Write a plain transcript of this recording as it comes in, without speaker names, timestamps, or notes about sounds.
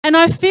And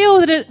I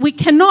feel that we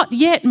cannot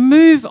yet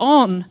move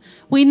on.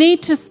 We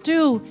need to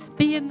still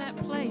be in that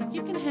place.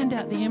 You can hand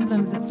out the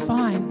emblems, it's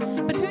fine.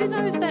 But who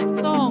knows that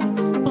song?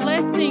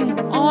 Blessing,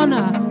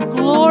 honor,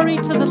 glory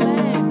to the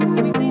Lamb.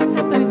 Can we please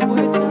have those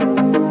words up?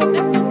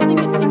 Let's just sing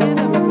it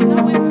together with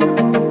no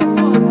instruments,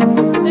 because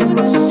there was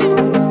a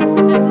shift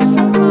as the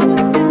shofar was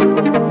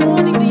sounded this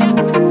morning. The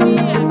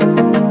atmosphere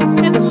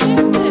has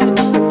lifted.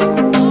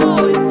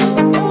 Oh,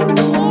 and all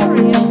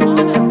glory and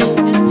honor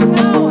and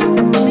power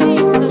be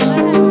to the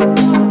Lamb of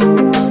God.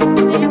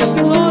 Thank you,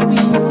 Lord.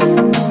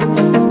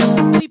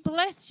 We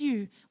bless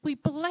you. We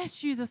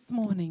bless you this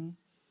morning.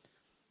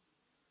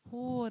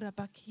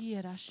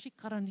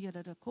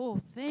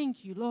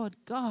 Thank you, Lord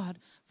God,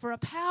 for a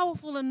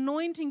powerful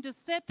anointing to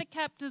set the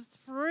captives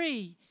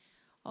free.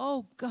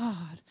 Oh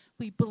God,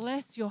 we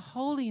bless your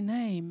holy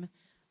name.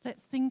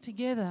 Let's sing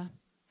together.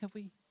 Have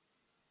we?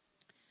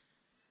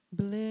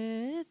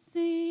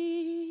 Blessing,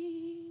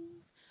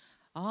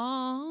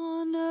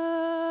 honor,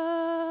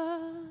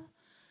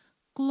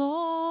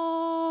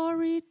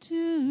 glory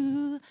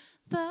to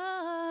the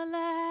Lamb.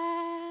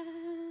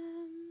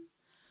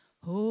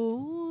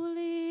 Holy,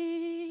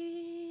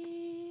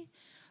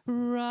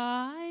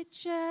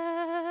 righteous,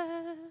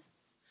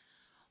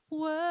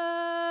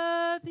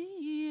 worthy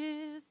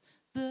is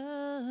the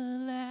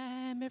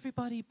Lamb.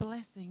 Everybody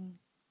blessing.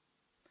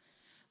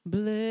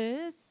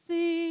 Blessing,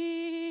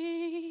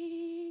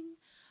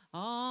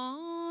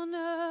 honor,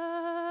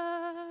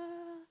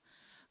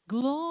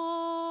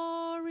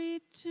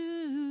 glory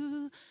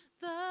to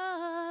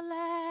the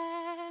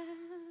Lamb.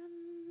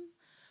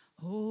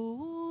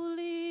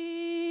 Holy,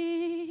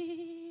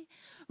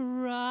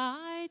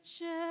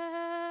 righteous,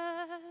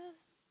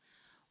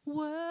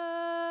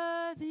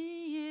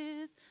 worthy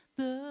is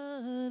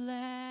the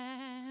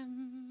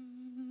Lamb.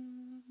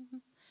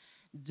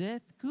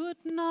 Death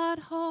could not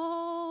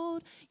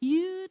hold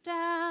you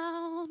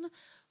down,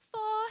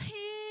 for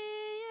he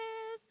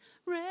is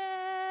risen,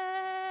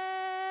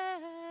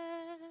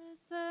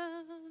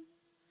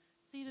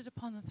 seated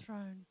upon the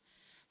throne.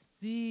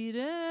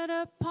 Seated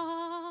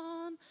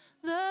upon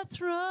the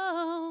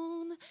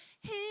throne,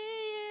 he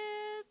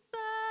is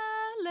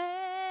the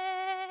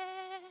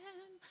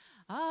Lamb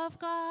of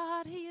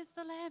God. He is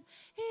the Lamb.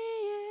 He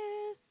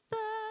is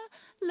the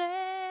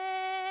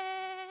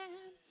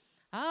Lamb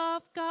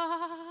of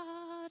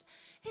God.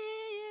 He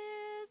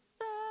is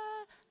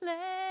the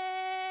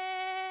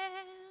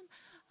Lamb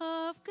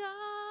of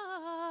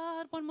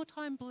God. One more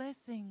time,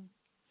 blessing.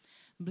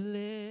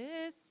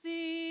 Blessing,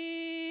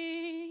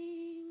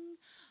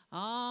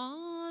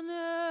 honor,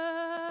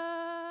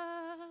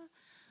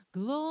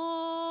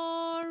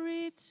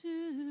 glory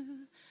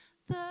to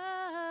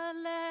the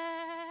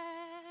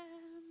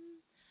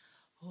Lamb.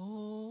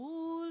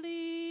 Holy,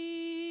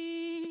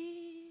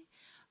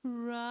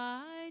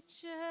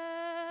 righteous,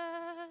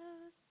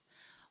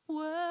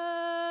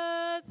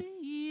 worthy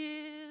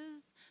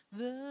is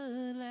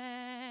the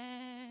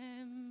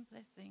Lamb.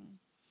 Blessing.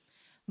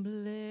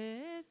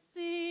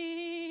 Blessing,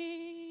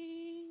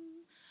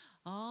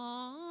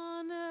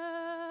 honor,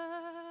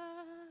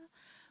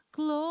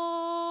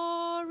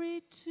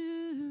 glory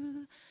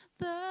to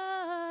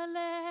the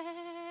Lamb.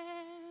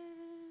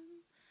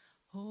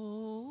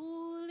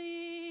 Holy,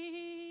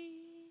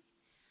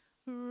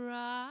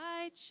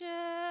 righteous,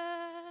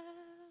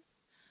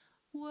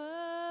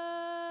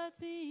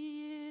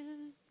 worthy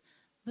is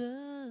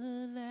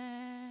the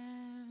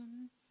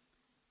Lamb.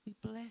 We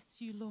bless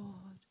you,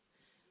 Lord.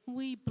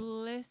 We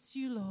bless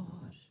you,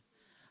 Lord.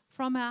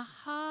 From our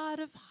heart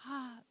of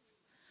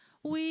hearts,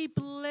 we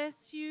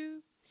bless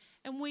you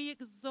and we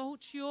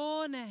exalt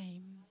your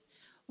name.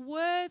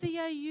 Worthy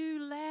are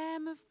you,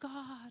 Lamb of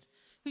God,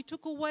 who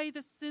took away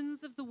the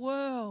sins of the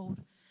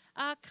world,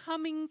 our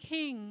coming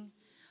King.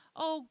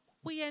 Oh,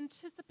 we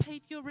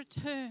anticipate your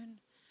return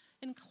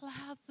in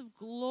clouds of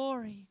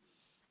glory,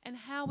 and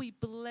how we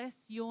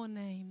bless your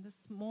name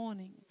this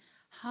morning.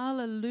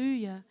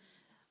 Hallelujah.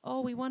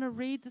 Oh, we want to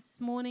read this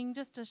morning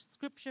just a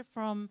scripture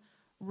from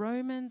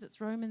Romans. It's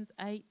Romans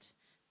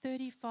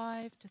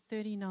 8:35 to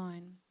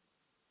 39.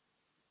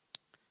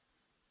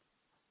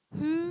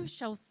 Who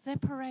shall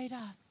separate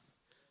us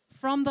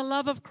from the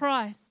love of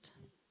Christ?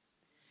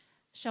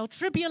 Shall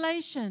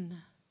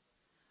tribulation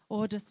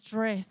or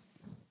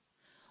distress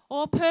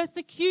or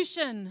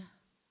persecution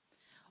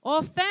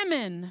or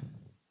famine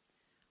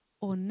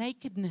or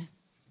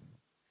nakedness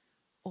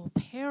or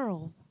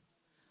peril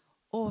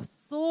or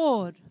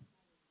sword?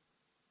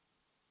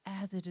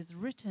 As it is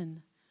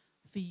written,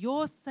 for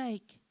your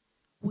sake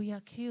we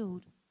are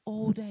killed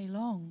all day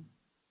long.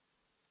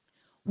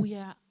 We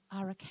are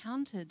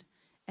accounted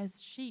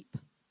as sheep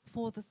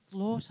for the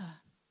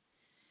slaughter.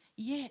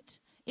 Yet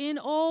in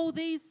all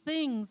these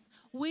things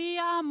we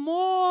are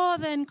more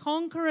than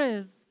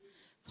conquerors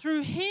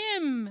through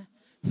him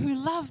who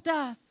loved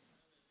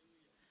us.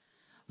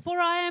 For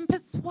I am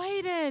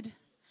persuaded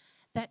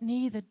that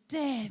neither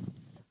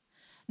death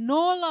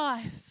nor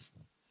life,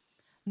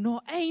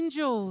 nor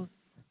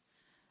angels,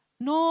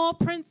 nor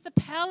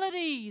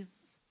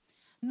principalities,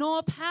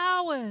 nor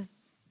powers,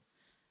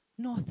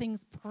 nor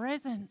things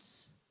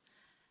present,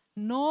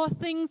 nor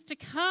things to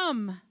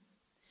come,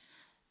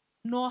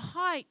 nor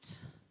height,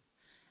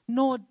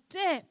 nor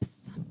depth,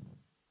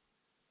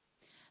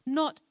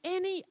 not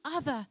any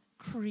other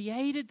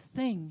created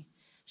thing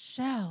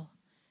shall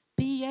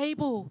be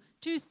able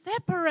to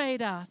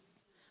separate us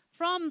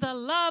from the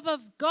love of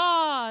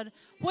God,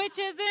 which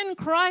is in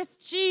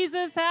Christ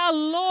Jesus our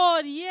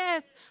Lord.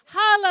 Yes,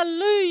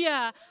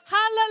 hallelujah,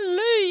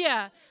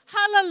 hallelujah,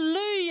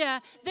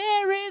 hallelujah.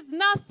 There is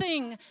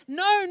nothing,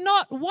 no,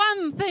 not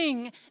one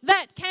thing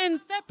that can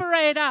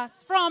separate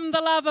us from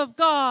the love of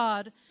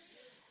God.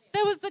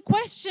 There was the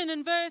question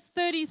in verse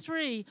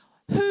 33,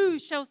 who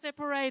shall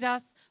separate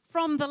us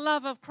from the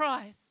love of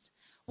Christ?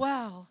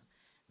 Well,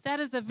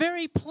 that is a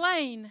very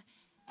plain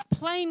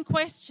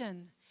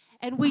question.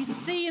 And we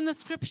see in the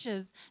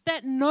scriptures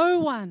that no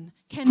one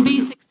can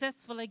be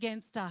successful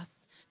against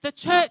us. The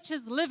church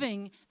is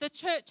living. The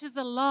church is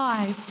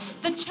alive.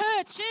 The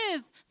church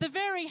is the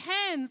very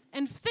hands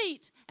and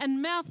feet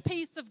and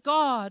mouthpiece of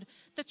God.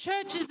 The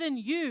church is in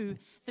you.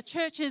 The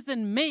church is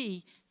in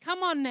me.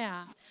 Come on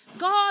now.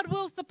 God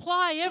will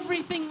supply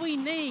everything we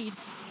need.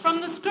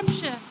 From the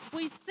scripture,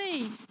 we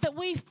see that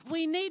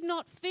we need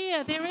not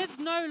fear. There is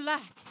no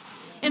lack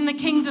in the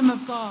kingdom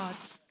of God.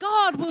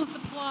 God will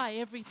supply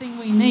everything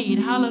we need.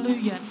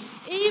 Hallelujah.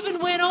 Even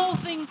when all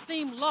things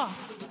seem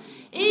lost,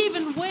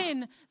 even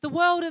when the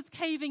world is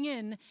caving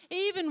in,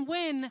 even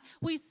when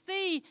we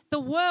see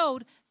the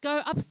world go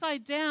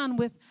upside down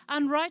with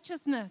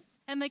unrighteousness,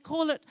 and they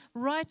call it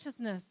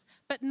righteousness.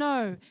 But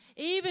no,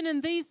 even in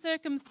these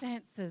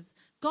circumstances,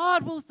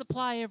 God will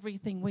supply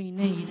everything we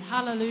need.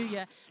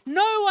 Hallelujah.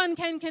 No one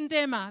can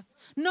condemn us.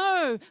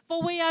 No,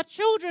 for we are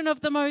children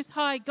of the Most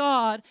High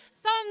God,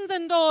 sons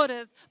and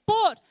daughters,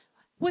 bought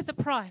with a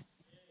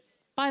price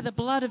by the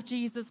blood of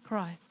Jesus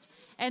Christ.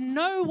 And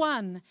no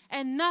one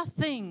and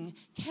nothing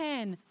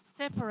can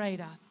separate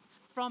us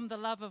from the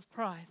love of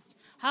Christ.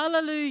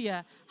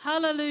 Hallelujah,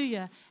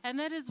 hallelujah. And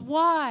that is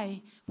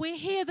why we're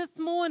here this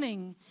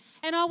morning.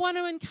 And I want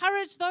to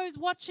encourage those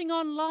watching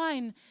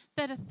online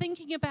that are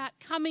thinking about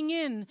coming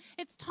in.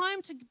 It's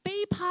time to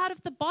be part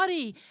of the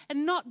body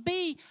and not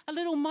be a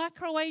little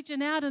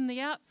micro-agent out in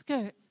the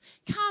outskirts.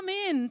 Come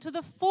in to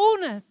the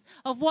fullness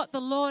of what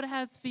the Lord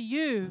has for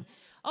you.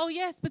 Oh,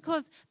 yes,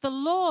 because the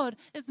Lord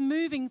is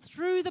moving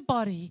through the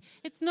body.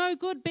 It's no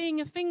good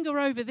being a finger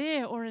over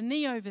there or a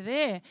knee over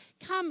there.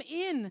 Come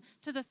in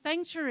to the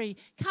sanctuary.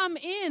 Come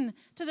in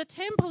to the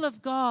temple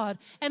of God,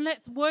 and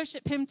let's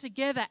worship Him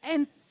together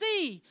and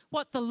see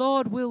what the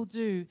Lord will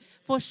do.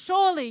 For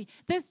surely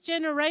this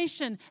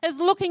generation is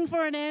looking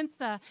for an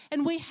answer,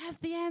 and we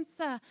have the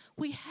answer.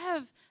 We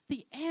have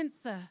the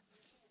answer.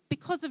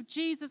 Because of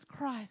Jesus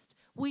Christ,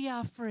 we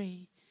are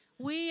free.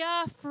 We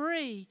are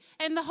free,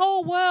 and the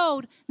whole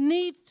world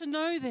needs to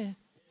know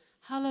this.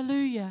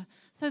 Hallelujah.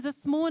 So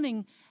this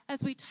morning,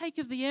 as we take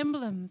of the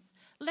emblems,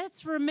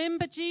 let's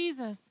remember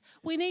Jesus.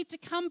 We need to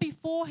come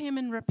before Him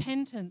in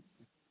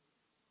repentance.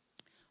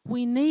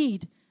 We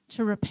need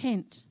to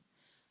repent.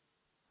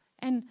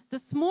 And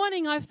this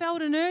morning, I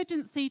felt an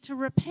urgency to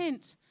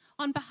repent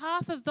on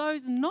behalf of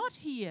those not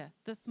here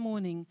this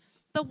morning,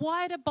 the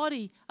wider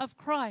body of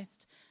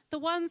Christ, the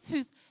ones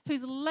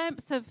whose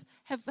lamps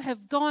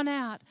have gone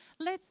out.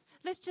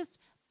 Let's just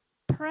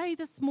pray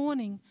this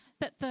morning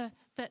that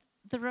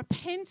the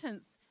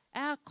repentance,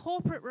 our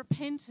corporate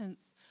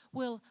repentance,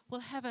 will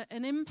have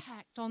an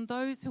impact on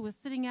those who are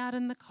sitting out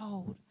in the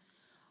cold.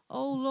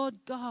 Oh,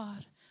 Lord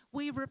God,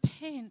 we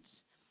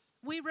repent.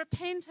 We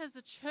repent as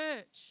a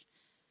church.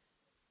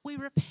 We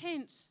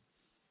repent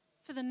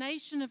for the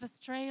nation of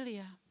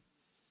Australia.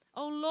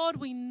 Oh, Lord,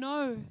 we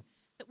know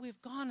that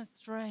we've gone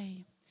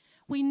astray.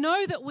 We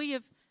know that we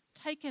have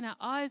taken our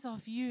eyes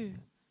off you,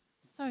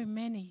 so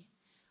many.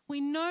 We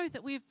know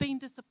that we have been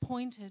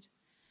disappointed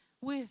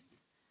with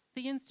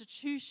the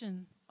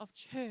institution of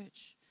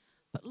church.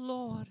 But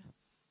Lord,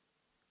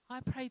 I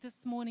pray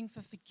this morning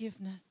for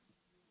forgiveness.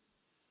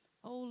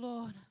 Oh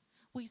Lord,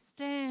 we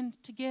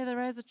stand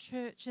together as a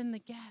church in the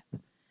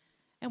gap,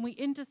 and we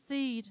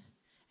intercede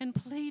and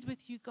plead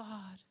with you,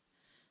 God,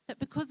 that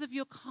because of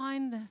your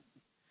kindness,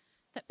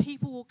 that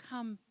people will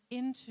come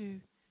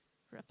into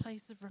a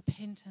place of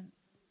repentance.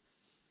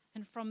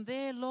 And from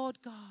there, Lord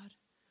God,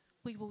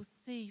 we will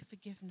see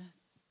forgiveness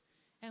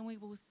and we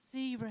will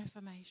see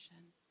reformation.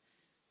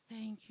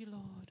 Thank you,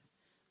 Lord.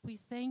 We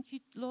thank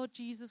you, Lord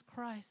Jesus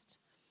Christ,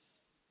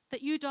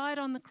 that you died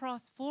on the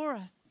cross for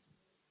us,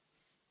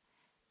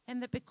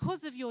 and that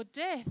because of your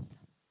death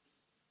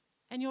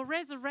and your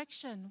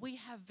resurrection, we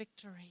have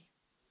victory.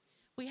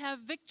 We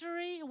have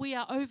victory, we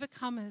are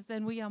overcomers,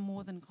 and we are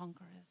more than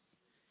conquerors.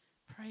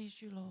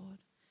 Praise you, Lord.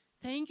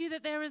 Thank you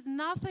that there is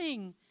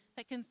nothing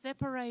that can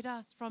separate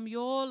us from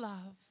your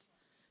love.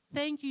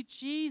 Thank you,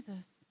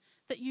 Jesus,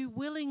 that you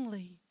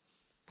willingly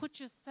put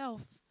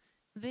yourself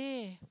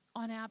there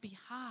on our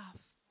behalf,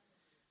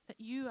 that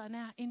you are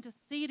now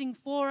interceding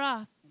for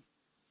us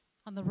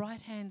on the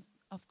right hand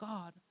of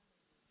God.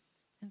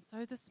 And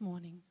so this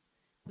morning,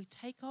 we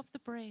take off the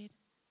bread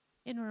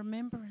in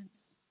remembrance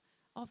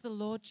of the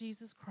Lord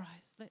Jesus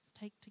Christ. Let's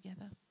take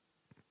together.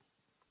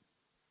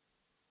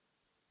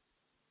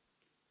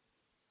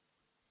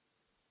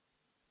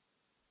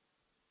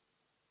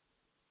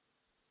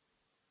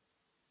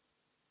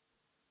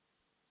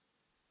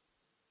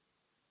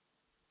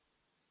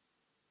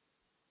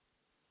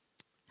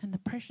 And the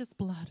precious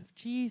blood of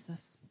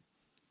Jesus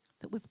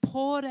that was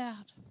poured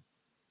out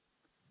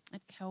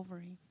at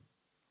Calvary.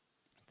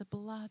 The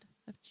blood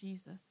of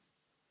Jesus.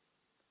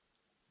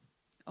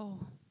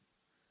 Oh,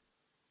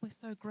 we're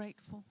so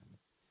grateful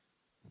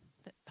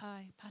that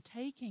by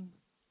partaking,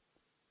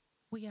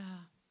 we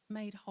are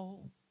made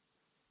whole.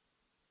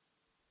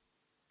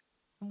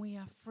 And we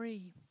are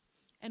free.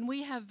 And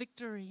we have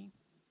victory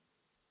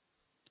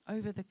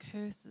over the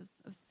curses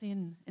of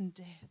sin and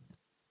death.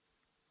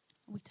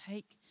 We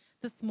take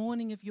this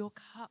morning of your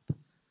cup,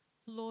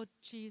 Lord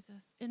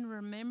Jesus, in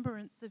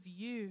remembrance of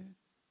you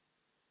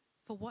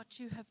for what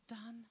you have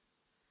done,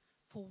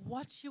 for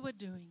what you are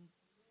doing,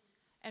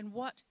 and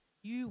what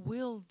you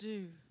will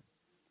do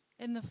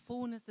in the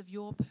fullness of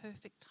your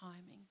perfect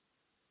timing.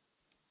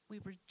 We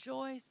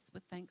rejoice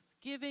with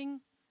thanksgiving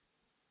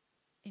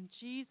in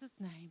Jesus'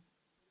 name.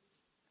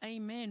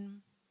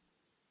 Amen.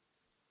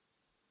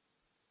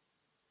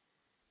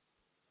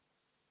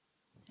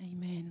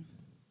 Amen.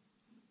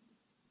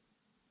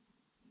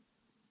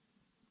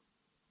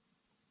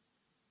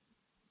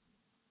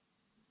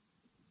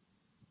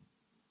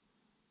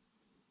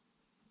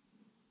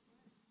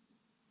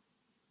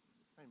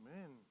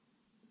 Amen.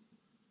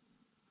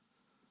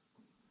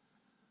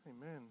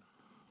 Amen.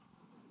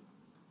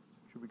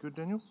 Should be good,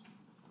 Daniel?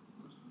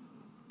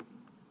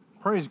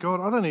 Praise God.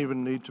 I don't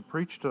even need to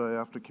preach today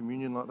after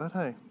communion like that,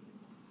 hey?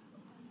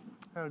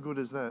 How good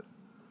is that?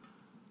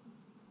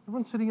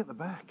 Everyone's sitting at the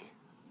back.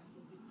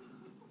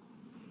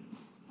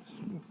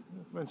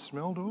 Don't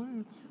smell,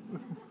 do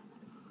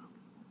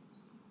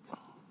I?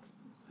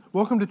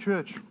 Welcome to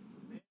church.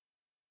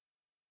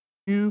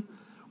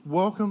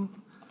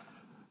 Welcome.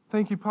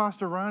 Thank you,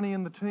 Pastor Rani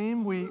and the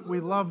team. We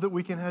love that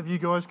we can have you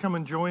guys come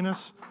and join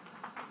us.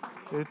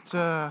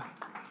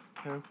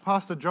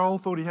 Pastor Joel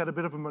thought he had a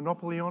bit of a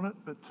monopoly on it,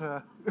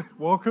 but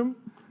welcome.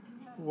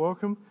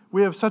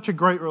 We have such a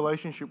great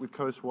relationship with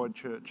Coastwide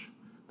Church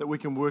that we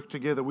can work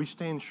together. We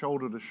stand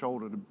shoulder to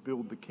shoulder to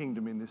build the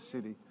kingdom in this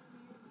city.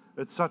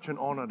 It's such an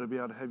honour to be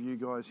able to have you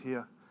guys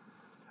here.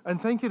 And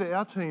thank you to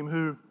our team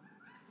who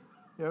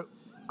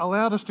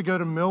allowed us to go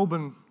to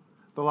Melbourne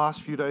the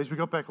last few days. We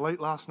got back late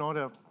last night.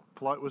 Our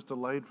flight was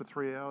delayed for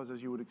 3 hours,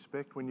 as you would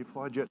expect when you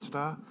fly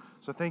Jetstar.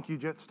 So thank you,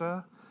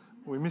 Jetstar.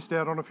 We missed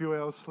out on a few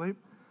hours' sleep.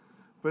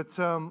 But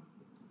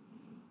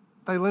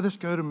they let us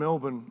go to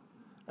Melbourne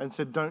and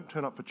said, don't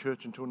turn up for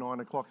church until 9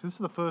 o'clock. This is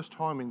the first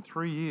time in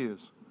 3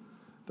 years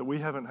that we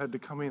haven't had to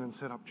come in and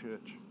set up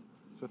church.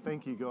 So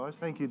thank you, guys.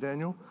 Thank you,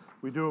 Daniel.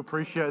 We do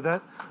appreciate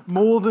that.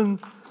 More than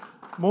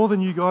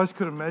you guys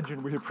could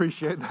imagine, we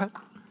appreciate that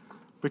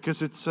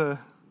because it's a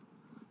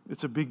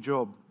big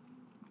job.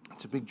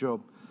 It's a big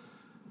job.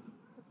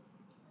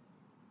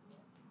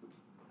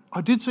 I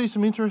did see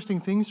some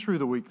interesting things through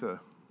the week, though.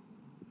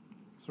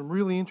 Some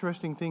really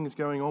interesting things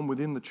going on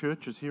within the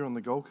churches here on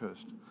the Gold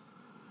Coast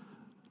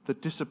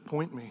that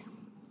disappoint me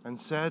and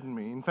sadden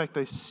me. In fact,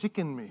 they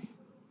sicken me.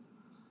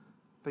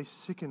 They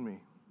sicken me.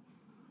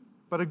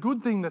 But a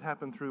good thing that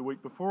happened through the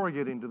week, before I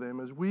get into them,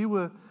 is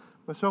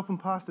myself and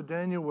Pastor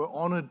Daniel were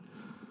honoured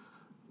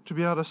to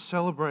be able to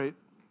celebrate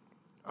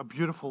a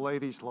beautiful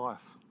lady's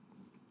life.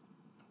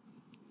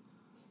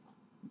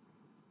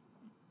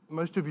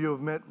 Most of you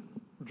have met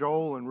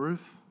Joel and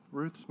Ruth.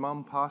 Ruth's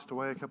mum passed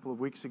away a couple of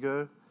weeks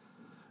ago,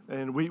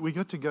 and we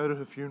got to go to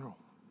her funeral.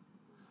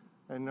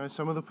 And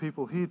some of the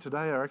people here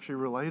today are actually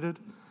related,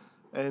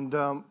 and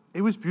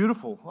it was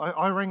beautiful.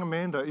 I rang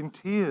Amanda in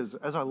tears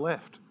as I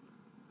left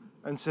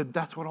and said,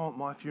 that's what I want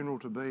my funeral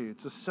to be.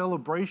 It's a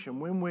celebration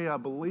when we are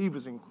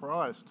believers in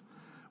Christ.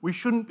 We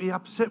shouldn't be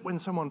upset when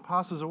someone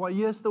passes away.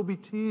 Yes, there'll be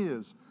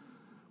tears,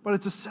 but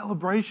it's a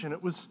celebration.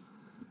 It was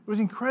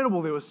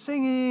incredible. There was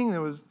singing,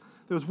 there was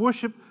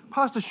worship.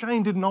 Pastor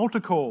Shane did an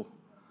altar call.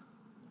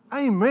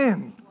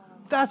 Amen.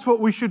 That's what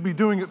we should be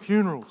doing at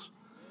funerals.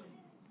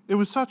 It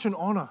was such an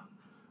honour.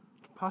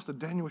 Pastor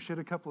Daniel shed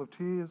a couple of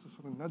tears. I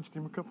sort of nudged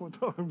him a couple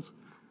of times.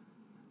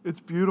 It's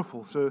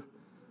beautiful. So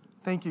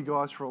thank you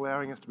guys for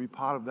allowing us to be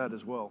part of that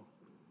as well.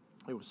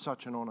 It was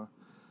such an honour.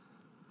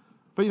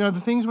 But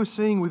the things we're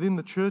seeing within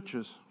the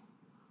churches,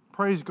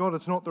 praise God,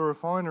 it's not the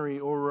refinery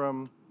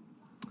or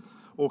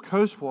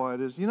Coastwide.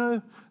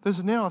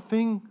 There's now a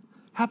thing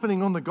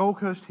happening on the Gold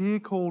Coast here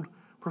called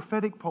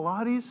prophetic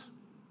Pilates.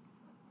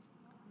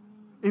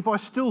 If I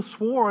still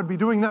swore, I'd be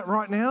doing that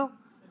right now.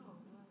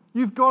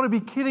 You've got to be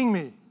kidding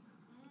me.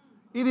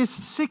 It is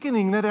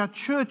sickening that our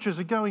churches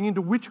are going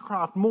into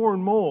witchcraft more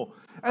and more,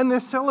 and they're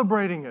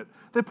celebrating it.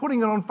 They're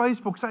putting it on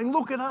Facebook saying,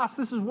 look at us,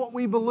 this is what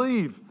we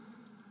believe.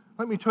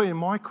 Let me tell you,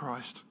 my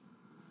Christ,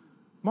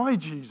 my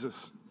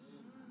Jesus,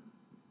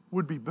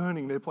 would be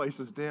burning their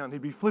places down.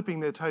 He'd be flipping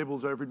their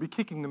tables over. He'd be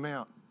kicking them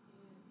out.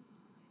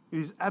 It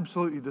is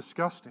absolutely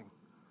disgusting.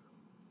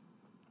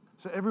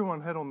 So everyone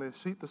had on their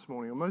seat this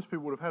morning, or most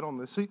people would have had on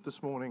their seat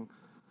this morning,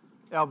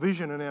 our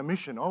vision and our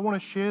mission. I want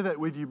to share that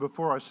with you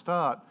before I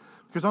start,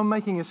 because I'm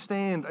making a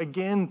stand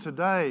again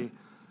today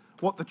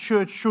what the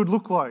church should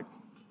look like.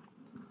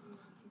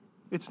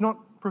 It's not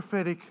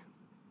prophetic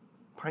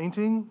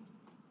painting.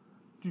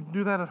 You can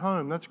do that at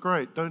home, that's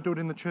great. Don't do it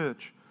in the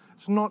church.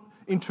 It's not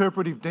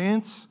interpretive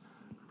dance.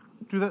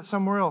 Do that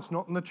somewhere else,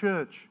 not in the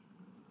church.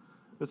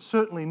 It's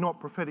certainly not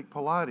prophetic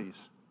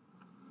Pilates.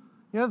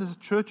 You know, there's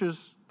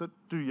churches that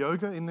do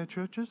yoga in their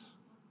churches.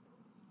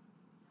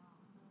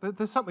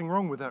 There's something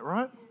wrong with that,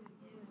 right?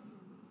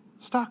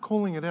 Start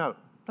calling it out.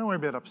 Don't worry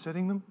about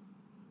upsetting them.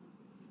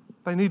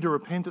 They need to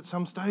repent at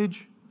some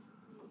stage.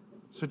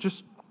 So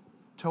just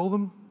tell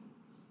them.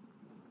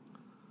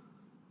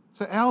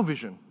 So our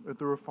vision at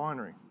the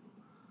Refinery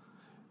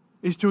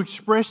is to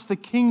express the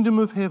kingdom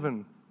of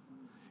heaven,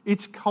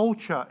 its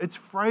culture, its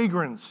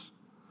fragrance,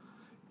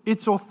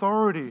 its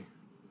authority,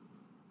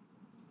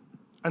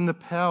 and the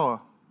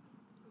power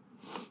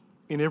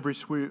in every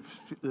sphere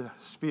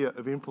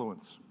of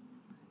influence.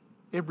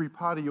 Every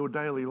part of your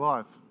daily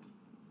life,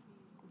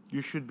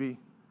 you should be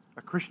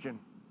a Christian.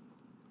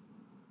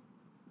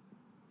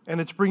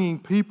 And it's bringing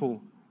people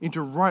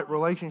into right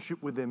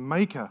relationship with their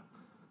Maker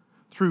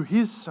through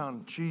His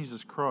Son,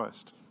 Jesus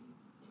Christ.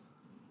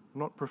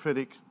 Not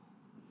prophetic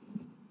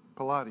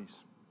Pilates.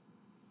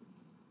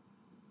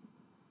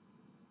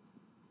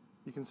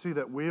 You can see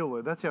that wheel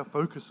there. That's our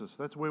focuses.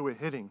 That's where we're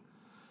heading.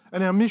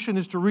 And our mission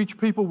is to reach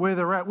people where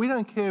they're at. We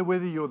don't care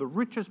whether you're the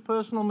richest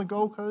person on the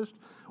Gold Coast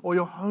or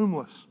you're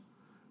homeless.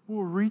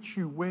 We'll reach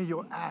you where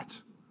you're at.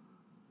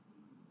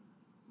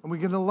 And we're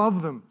going to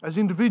love them as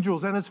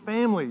individuals and as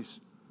families.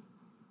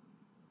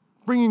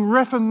 Bringing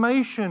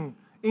reformation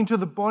into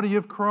the body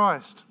of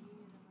Christ.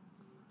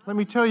 Let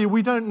me tell you,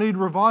 we don't need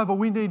revival,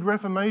 we need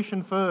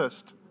reformation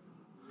first.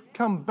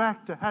 Come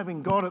back to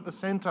having God at the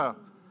centre.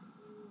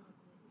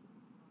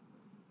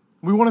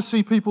 We want to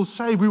see people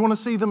saved. We want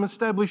to see them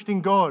established in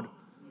God.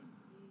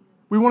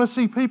 We want to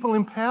see people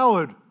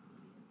empowered.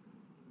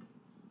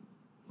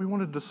 We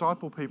want to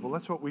disciple people.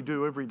 That's what we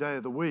do every day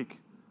of the week.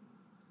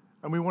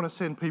 And we want to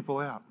send people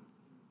out.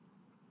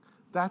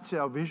 That's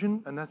our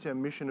vision and that's our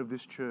mission of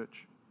this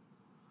church.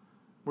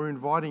 We're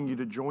inviting you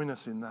to join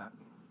us in that.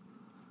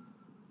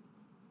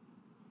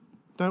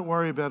 Don't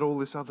worry about all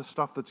this other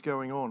stuff that's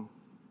going on.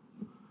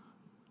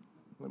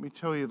 Let me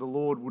tell you, the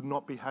Lord would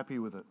not be happy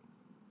with it.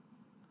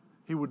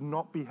 He would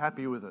not be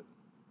happy with it.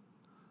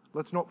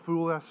 Let's not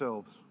fool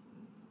ourselves.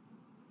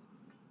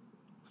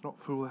 Let's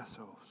not fool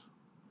ourselves.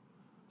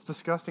 It's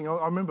disgusting.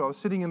 I remember I was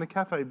sitting in the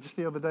cafe just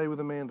the other day with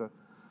Amanda.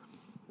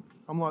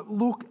 I'm like,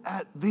 look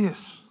at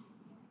this.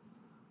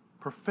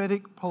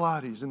 Prophetic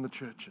Pilates in the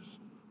churches.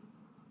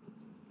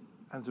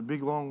 And it's a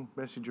big long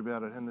message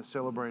about it and they're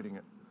celebrating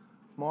it.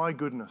 My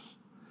goodness.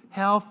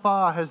 How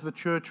far has the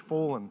church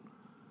fallen?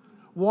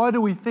 Why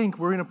do we think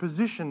we're in a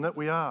position that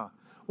we are?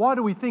 Why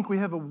do we think we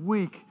have a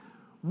weak,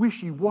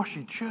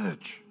 wishy-washy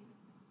church?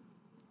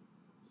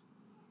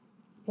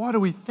 Why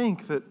do we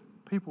think that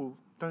people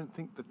don't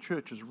think the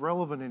church is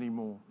relevant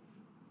anymore?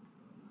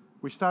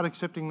 We start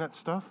accepting that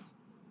stuff.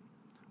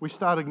 We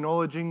start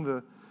acknowledging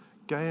the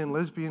gay and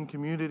lesbian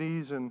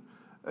communities and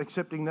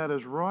accepting that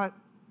as right.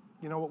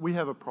 You know what? We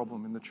have a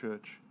problem in the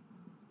church.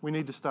 We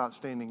need to start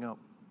standing up.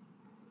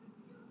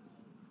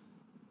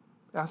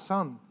 Our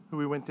son, who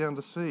we went down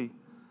to see,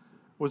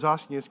 was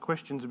asking us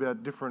questions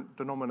about different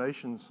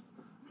denominations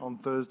on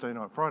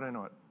Friday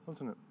night,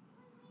 wasn't it?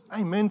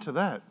 Amen to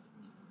that.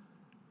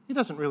 He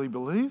doesn't really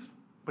believe,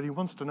 but he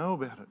wants to know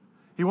about it.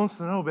 He wants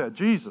to know about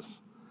Jesus.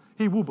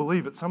 He will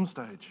believe at some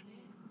stage.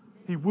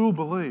 He will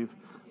believe.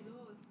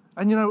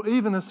 And you know,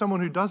 even as someone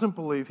who doesn't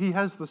believe, he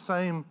has the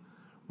same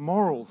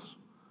morals,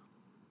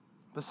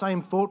 the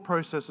same thought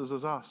processes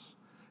as us.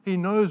 He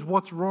knows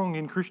what's wrong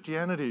in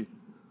Christianity.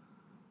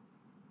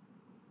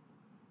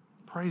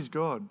 Praise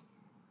God.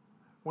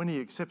 When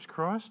he accepts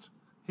Christ,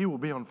 he will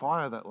be on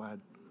fire, that lad.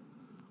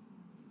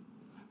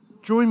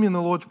 Join me in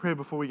the Lord's Prayer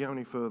before we go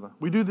any further.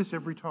 We do this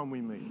every time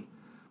we meet.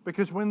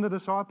 Because when the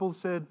disciples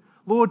said,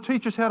 Lord,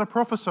 teach us how to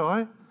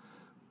prophesy,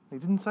 he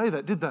didn't say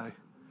that, did they?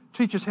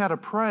 Teach us how to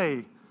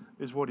pray,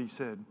 is what he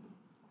said.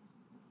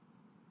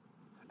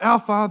 Our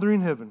Father in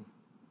heaven,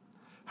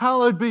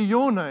 hallowed be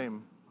your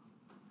name.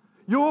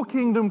 Your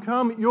kingdom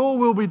come, your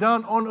will be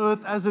done on earth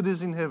as it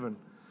is in heaven.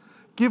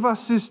 Give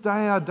us this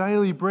day our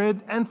daily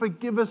bread and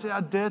forgive us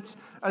our debts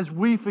as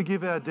we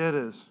forgive our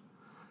debtors.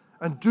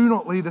 And do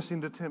not lead us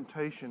into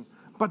temptation,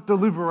 but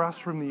deliver us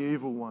from the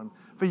evil one.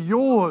 For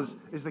yours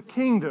is the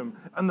kingdom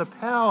and the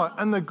power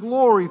and the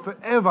glory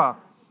forever.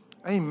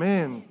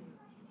 Amen.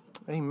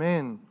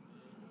 Amen.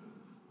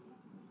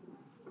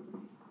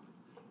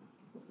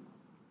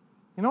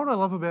 You know what I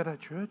love about our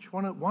church?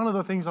 One of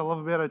the things I love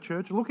about our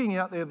church, looking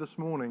out there this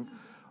morning,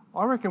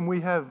 I reckon we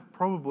have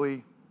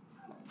probably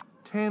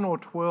 10 or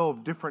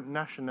 12 different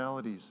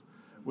nationalities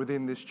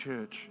within this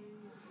church.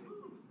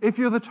 If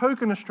you're the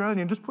token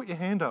Australian, just put your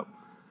hand up,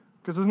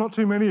 because there's not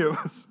too many of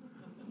us.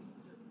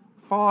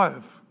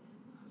 5,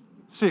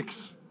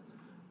 6,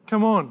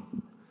 come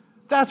on.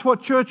 That's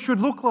what church should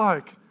look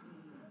like.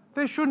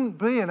 There shouldn't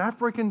be an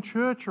African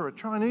church or a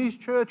Chinese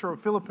church or a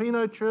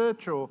Filipino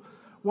church or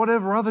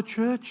whatever other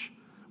church.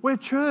 We're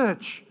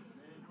church.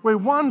 We're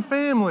one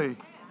family.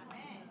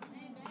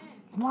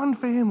 One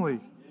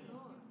family.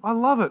 I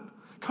love it.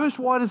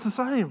 Coastwide is the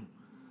same.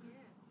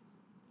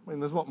 I mean,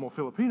 there's a lot more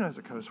Filipinos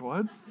at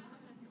Coastwide.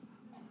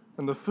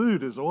 And the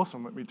food is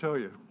awesome, let me tell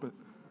you.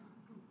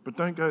 But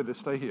don't go there,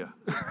 stay here.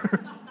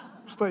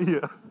 Stay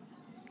here.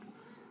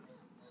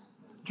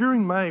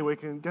 During May, we're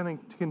going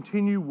to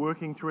continue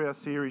working through our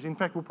series. In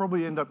fact, we'll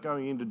probably end up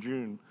going into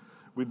June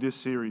with this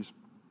series,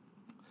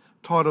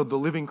 titled The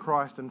Living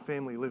Christ and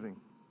Family Living.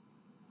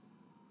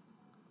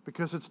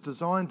 Because it's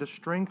designed to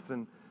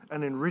strengthen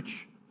and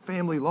enrich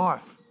family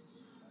life.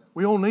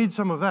 We all need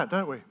some of that,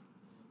 don't we?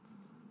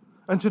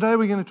 And today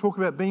we're going to talk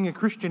about being a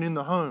Christian in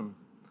the home.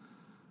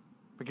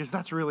 Because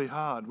that's really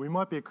hard. We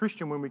might be a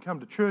Christian when we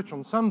come to church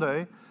on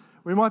Sunday.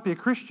 We might be a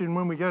Christian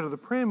when we go to the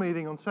prayer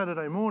meeting on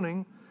Saturday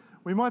morning.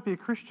 We might be a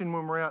Christian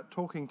when we're out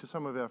talking to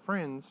some of our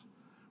friends.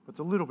 But it's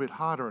a little bit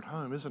harder at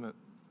home, isn't it?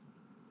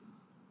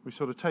 We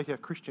sort of take our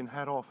Christian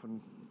hat off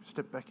and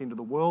step back into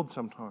the world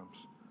sometimes.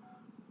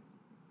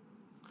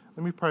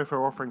 Let me pray for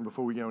our offering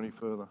before we go any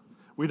further.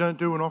 We don't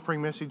do an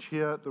offering message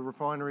here at the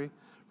refinery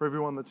for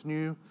everyone that's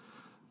new.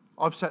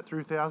 I've sat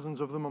through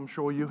thousands of them, I'm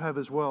sure you have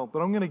as well.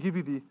 But I'm going to give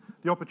you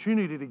the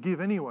opportunity to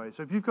give anyway.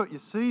 So if you've got your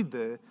seed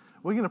there,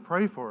 we're going to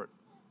pray for it.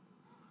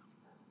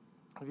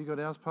 Have you got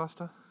ours,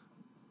 Pastor?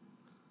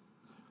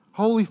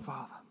 Holy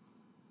Father,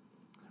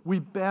 we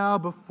bow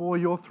before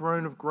your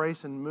throne of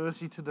grace and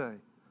mercy today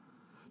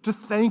to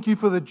thank you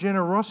for the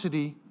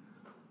generosity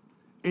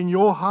in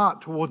your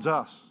heart towards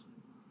us.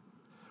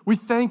 We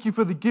thank you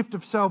for the gift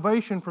of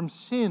salvation from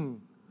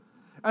sin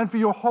and for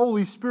your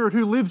Holy Spirit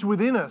who lives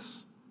within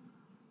us.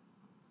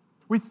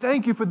 We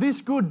thank you for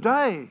this good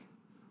day.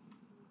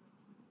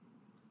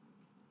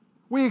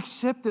 We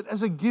accept it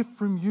as a gift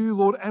from you,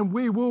 Lord, and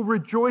we will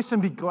rejoice and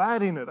be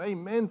glad in it.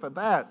 Amen for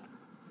that.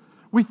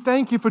 We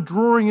thank you for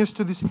drawing us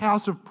to this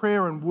house of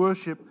prayer and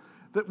worship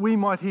that we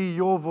might hear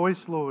your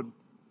voice, Lord,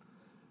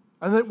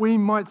 and that we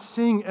might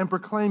sing and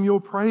proclaim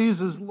your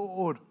praises,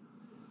 Lord.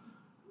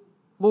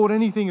 Lord,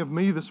 anything of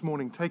me this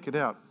morning, take it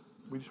out.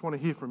 We just want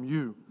to hear from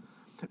you.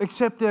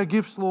 Accept our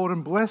gifts, Lord,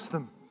 and bless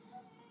them,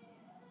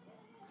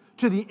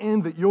 to the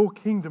end that your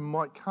kingdom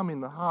might come in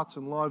the hearts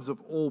and lives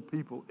of all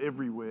people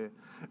everywhere.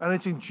 And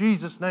it's in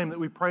Jesus' name that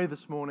we pray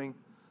this morning.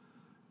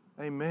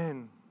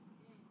 Amen.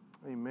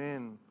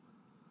 Amen.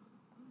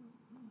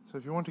 So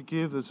if you want to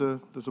give, there's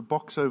a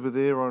box over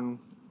there on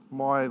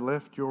my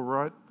left, your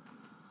right.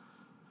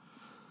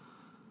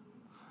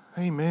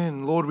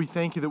 Amen. Lord, we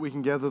thank you that we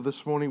can gather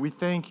this morning. We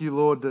thank you,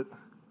 Lord, that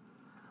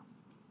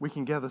we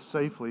can gather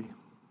safely.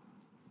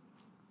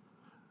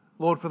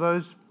 Lord, for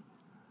those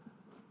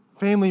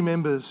family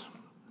members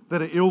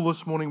that are ill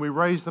this morning, we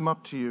raise them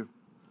up to you.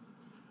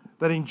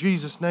 That in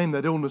Jesus' name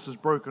that illness is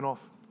broken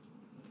off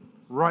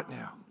right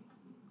now.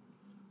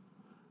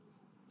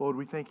 Lord,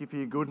 we thank you for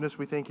your goodness.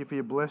 We thank you for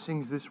your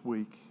blessings this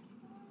week.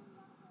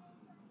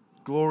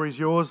 Glory is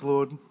yours,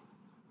 Lord.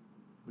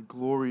 The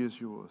glory is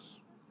yours.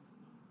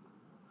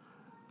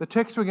 The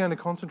text we're going to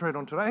concentrate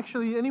on today,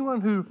 actually, anyone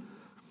who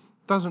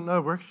doesn't know,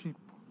 we're actually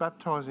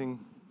baptising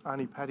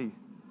Auntie Patty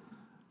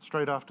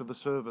straight after the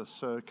service.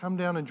 So come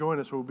down and join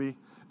us. There'll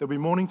be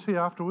morning tea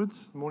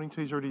afterwards. Morning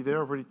tea's already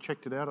there. I've already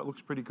checked it out. It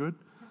looks pretty good.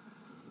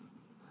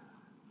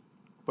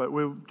 But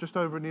we're just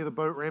over near the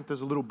boat ramp. There's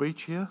a little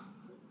beach here.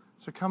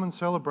 So come and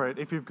celebrate.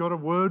 If you've got a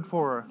word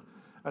for her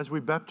as we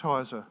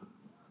baptise her,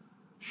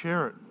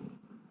 share it.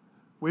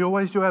 We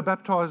always do our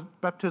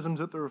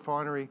baptisms at the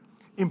refinery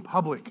in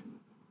public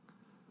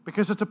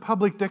because it's a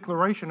public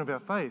declaration of our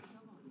faith.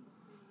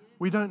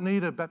 We don't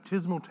need a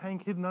baptismal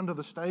tank hidden under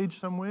the stage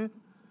somewhere.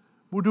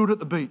 We'll do it at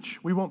the beach.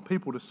 We want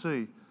people to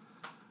see.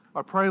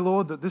 I pray,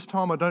 Lord, that this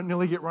time I don't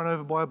nearly get run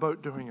over by a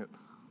boat doing it.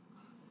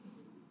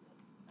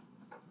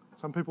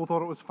 Some people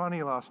thought it was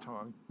funny last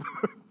time,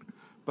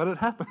 but it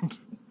happened.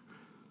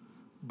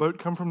 Boat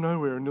come from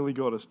nowhere and nearly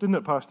got us, didn't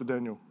it, Pastor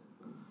Daniel?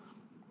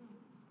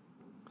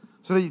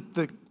 So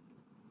the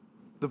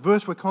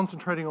verse we're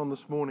concentrating on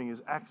this morning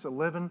is Acts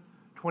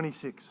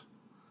 11:26. It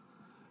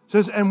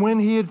says, and when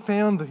he had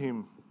found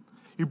him,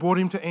 he brought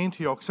him to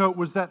Antioch. So it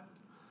was that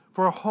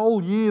for a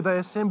whole year they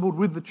assembled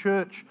with the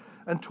church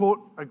and taught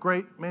a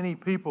great many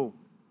people.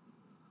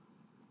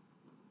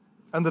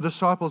 And the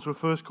disciples were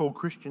first called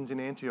Christians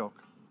in Antioch.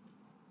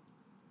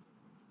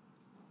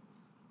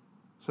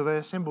 So they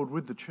assembled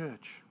with the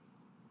church.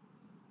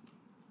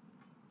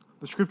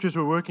 The scriptures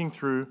we're working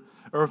through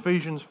are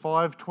Ephesians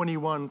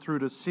 5:21 through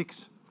to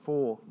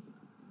 6:4.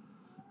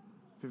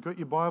 If you've got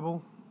your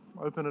Bible,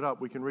 open it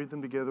up. We can read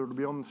them together. It'll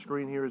be on the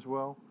screen here as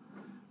well.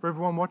 For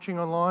everyone watching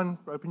online,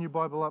 open your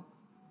Bible up.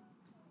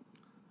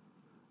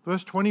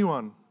 Verse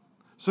 21,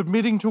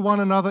 submitting to one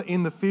another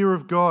in the fear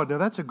of God. Now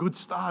that's a good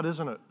start,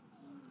 isn't it?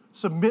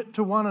 Submit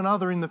to one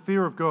another in the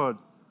fear of God.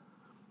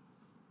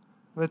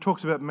 And it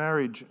talks about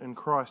marriage and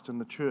Christ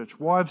and the church.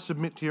 Wives,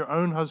 submit to your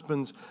own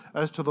husbands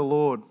as to the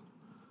Lord.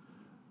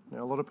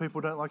 Now, a lot of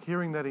people don't like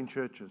hearing that in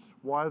churches.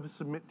 Wives,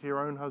 submit to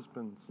your own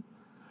husbands.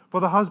 For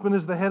the husband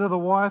is the head of the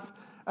wife,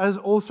 as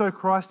also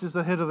Christ is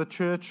the head of the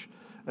church,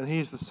 and he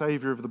is the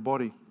Saviour of the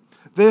body.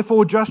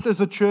 Therefore, just as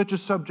the church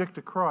is subject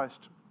to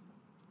Christ,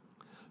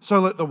 so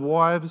let the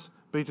wives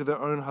be to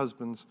their own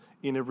husbands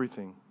in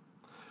everything.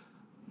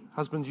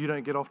 Husbands, you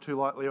don't get off too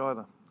lightly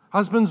either.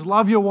 Husbands,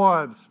 love your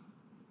wives,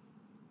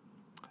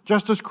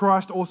 just as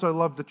Christ also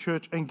loved the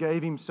church and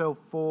gave himself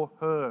for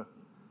her,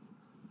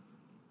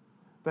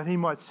 that he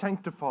might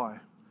sanctify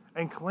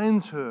and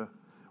cleanse her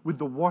with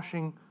the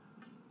washing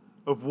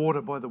of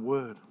water by the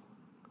word,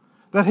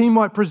 that he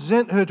might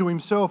present her to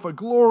himself a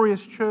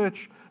glorious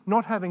church,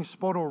 not having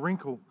spot or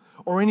wrinkle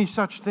or any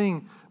such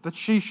thing, that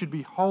she should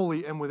be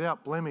holy and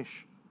without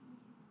blemish.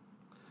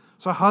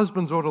 So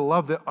husbands ought to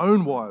love their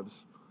own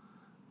wives.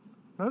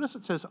 Notice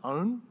it says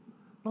own,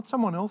 not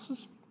someone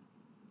else's.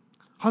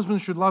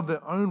 Husbands should love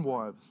their own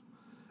wives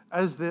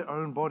as their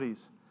own bodies.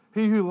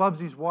 He who loves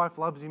his wife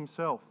loves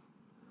himself.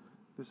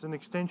 This is an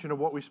extension of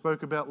what we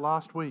spoke about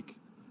last week.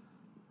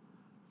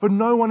 For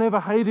no one ever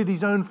hated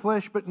his own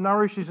flesh, but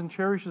nourishes and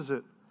cherishes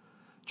it,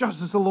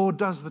 just as the Lord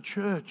does the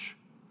church.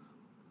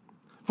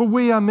 For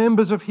we are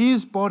members of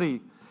his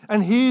body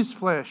and his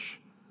flesh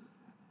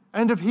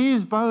and of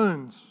his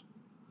bones.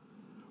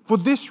 For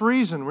this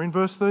reason, we're in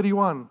verse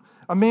 31,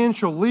 a man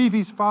shall leave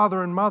his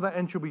father and mother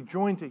and shall be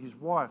joined to his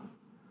wife,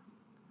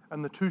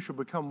 and the two shall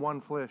become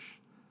one flesh.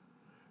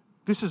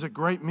 This is a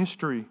great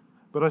mystery,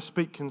 but I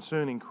speak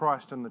concerning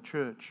Christ and the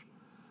church.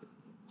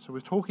 So we're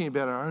talking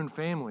about our own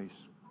families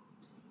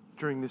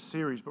during this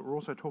series, but we're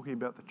also talking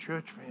about the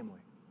church family.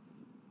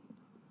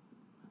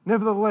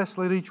 Nevertheless,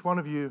 let each one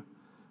of you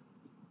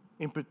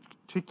in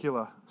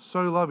particular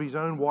so love his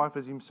own wife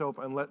as himself,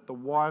 and let the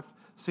wife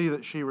see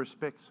that she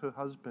respects her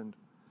husband.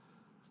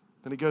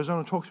 Then he goes on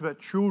and talks about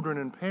children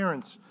and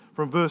parents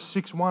from verse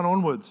 6:1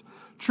 onwards.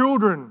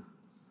 Children,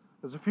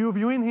 there's a few of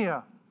you in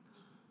here.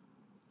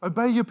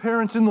 Obey your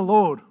parents in the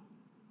Lord,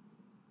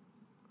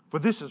 for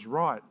this is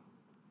right.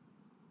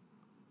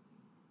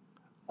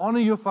 Honour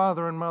your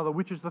father and mother,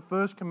 which is the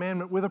first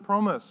commandment with a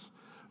promise.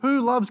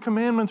 Who loves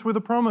commandments with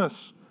a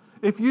promise?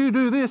 If you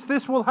do this,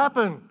 this will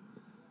happen.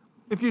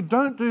 If you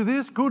don't do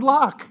this, good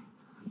luck.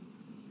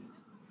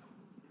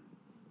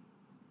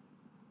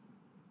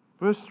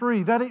 Verse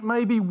 3, that it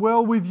may be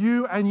well with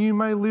you and you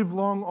may live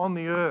long on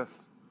the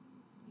earth.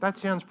 That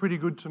sounds pretty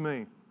good to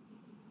me.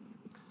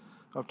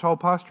 I've told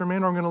Pastor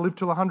Amanda I'm going to live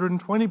till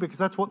 120 because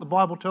that's what the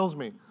Bible tells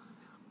me.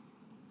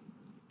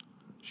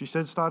 She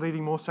said start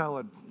eating more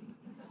salad.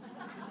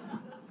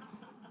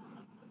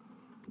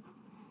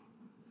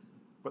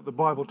 But the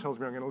Bible tells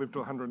me I'm going to live to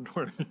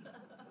 120.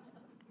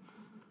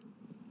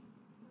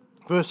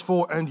 Verse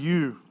 4, and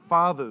you,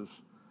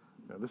 fathers.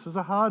 Now this is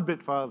a hard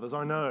bit, fathers,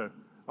 I know.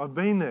 I've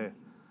been there.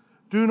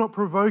 Do not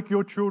provoke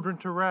your children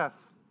to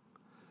wrath,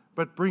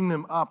 but bring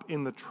them up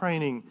in the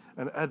training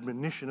and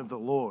admonition of the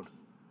Lord.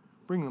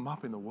 Bring them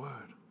up in the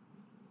Word.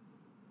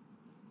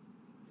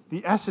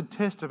 The acid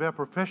test of our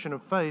profession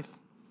of faith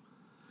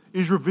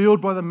is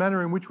revealed by the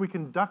manner in which we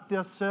conduct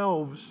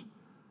ourselves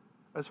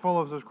as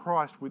followers of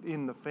Christ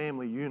within the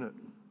family unit.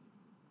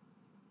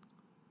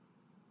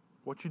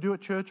 What you do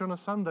at church on a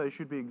Sunday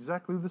should be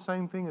exactly the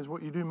same thing as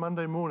what you do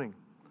Monday morning.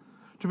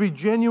 To be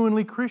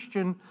genuinely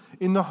Christian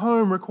in the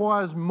home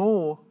requires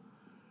more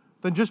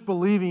than just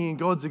believing in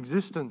God's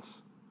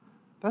existence.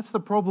 That's the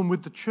problem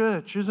with the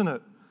church, isn't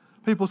it?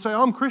 People say,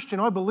 I'm Christian,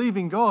 I believe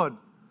in God.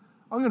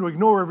 I'm going to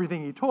ignore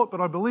everything he taught, but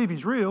I believe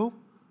he's real.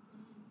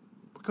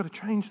 We've got to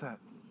change that.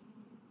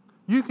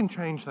 You can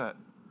change that.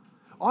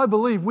 I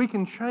believe we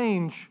can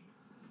change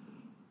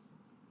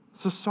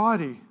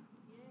society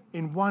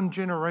in one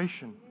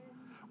generation.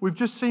 We've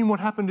just seen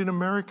what happened in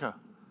America.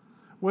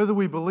 Whether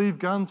we believe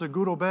guns are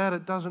good or bad,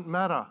 it doesn't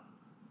matter.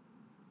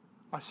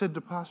 I said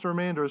to Pastor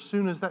Amanda, as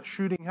soon as that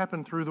shooting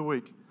happened through the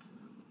week,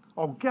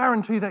 I'll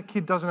guarantee that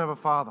kid doesn't have a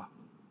father.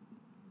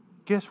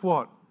 Guess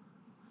what?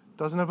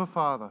 Doesn't have a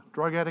father,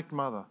 drug addict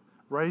mother,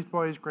 raised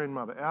by his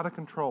grandmother, out of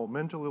control,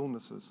 mental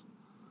illnesses.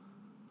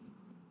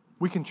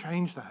 We can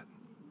change that.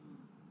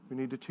 We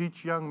need to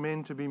teach young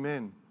men to be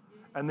men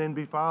and then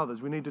be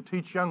fathers. We need to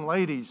teach young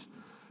ladies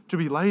to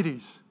be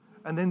ladies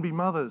and then be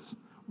mothers.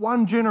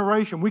 One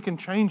generation, we can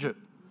change it.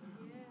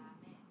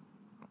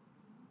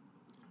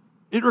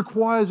 It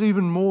requires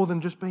even more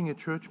than just being a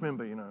church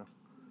member,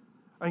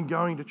 and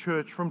going to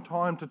church from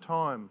time to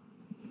time.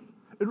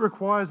 It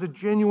requires a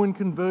genuine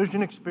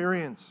conversion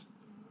experience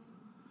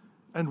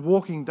and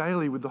walking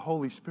daily with the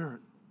Holy Spirit.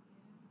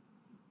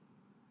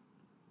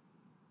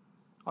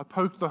 I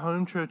poked the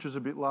home churches a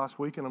bit last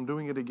week and I'm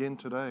doing it again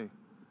today.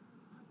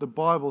 The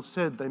Bible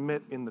said they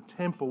met in the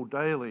temple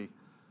daily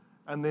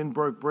and then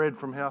broke bread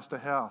from house to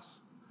house.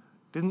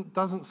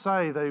 Doesn't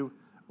say they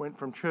went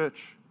from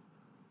church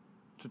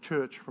to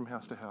church from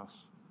house to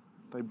house.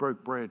 They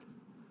broke bread.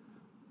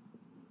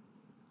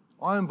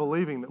 I am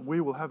believing that we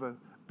will have a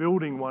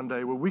building one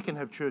day where we can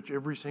have church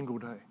every single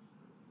day.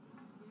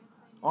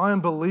 I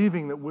am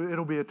believing that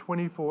it'll be a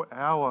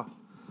 24-hour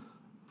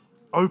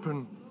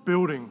open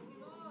building.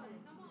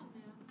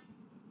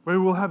 where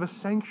we'll have a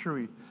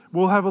sanctuary.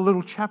 We'll have a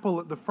little chapel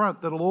at the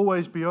front that'll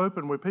always be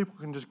open where people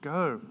can just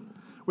go,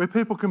 where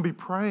people can be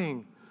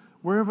praying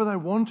wherever they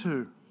want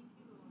to.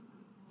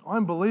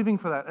 I'm believing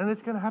for that, and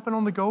it's going to happen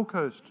on the Gold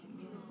Coast.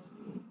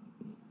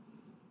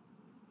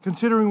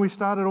 Considering we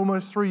started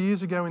almost 3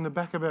 years ago in the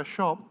back of our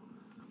shop,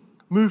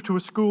 moved to a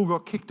school,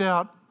 got kicked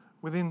out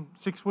within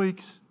 6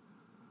 weeks,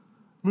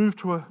 moved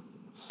to a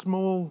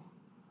small,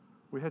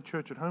 we had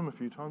church at home a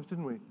few times,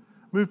 didn't we?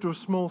 Moved to a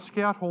small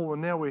scout hall,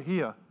 and now we're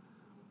here.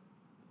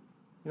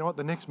 You know what?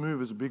 The next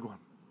move is a big one.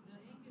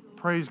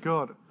 Praise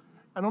God.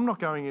 And I'm not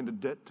going into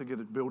debt to get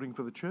a building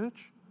for the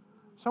church.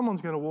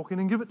 Someone's going to walk in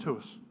and give it to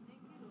us.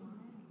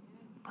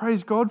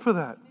 Praise God for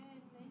that.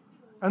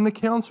 And the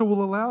council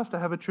will allow us to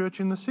have a church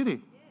in the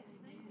city.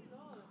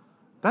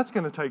 That's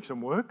going to take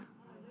some work.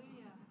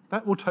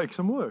 That will take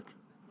some work.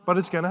 But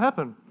it's going to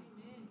happen.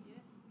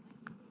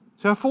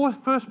 So our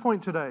first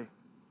point today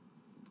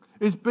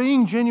is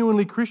being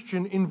genuinely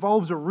Christian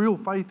involves a real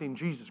faith in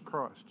Jesus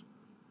Christ.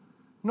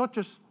 Not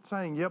just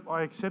saying, yep,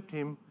 I accept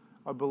him,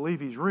 I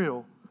believe he's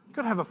real. You've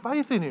got to have a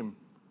faith in him.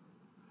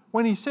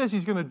 When he says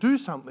he's going to do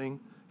something,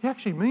 he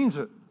actually means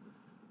it.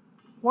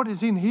 What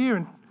is in here,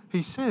 and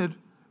he said,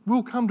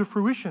 will come to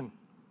fruition.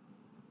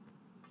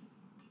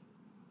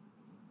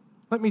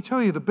 Let me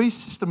tell you, the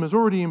beast system is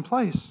already in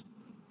place.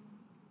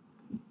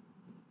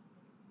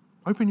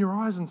 Open your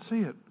eyes and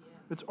see it.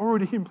 It's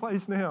already in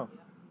place now.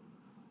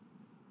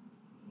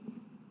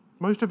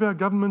 Most of our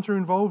governments are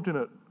involved in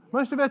it.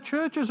 Most of our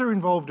churches are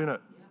involved in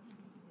it.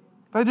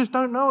 They just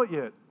don't know it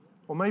yet.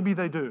 Or maybe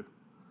they do.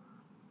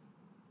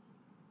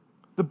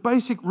 The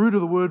basic root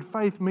of the word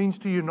faith means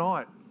to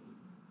unite.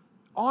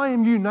 I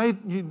am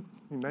united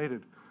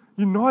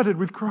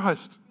with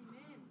Christ.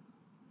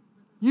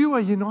 You are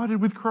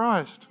united with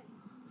Christ.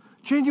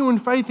 Genuine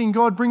faith in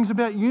God brings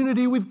about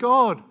unity with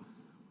God.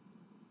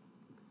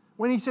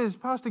 When he says,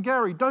 Pastor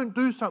Gary, don't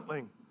do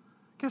something,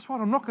 guess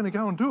what? I'm not going to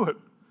go and do it.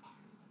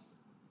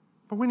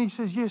 But when he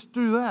says, yes,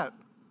 do that,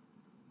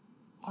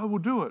 I will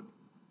do it.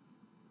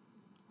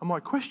 I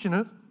might question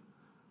it.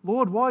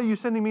 Lord, why are you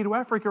sending me to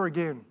Africa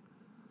again?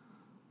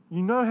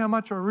 You know how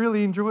much I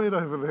really enjoy it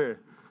over there.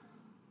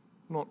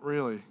 Not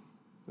really.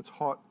 It's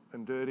hot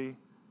and dirty.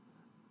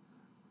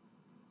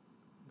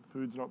 The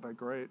food's not that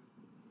great.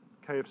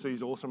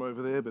 KFC's awesome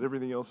over there, but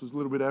everything else is a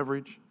little bit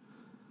average.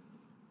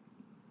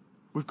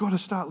 We've got to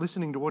start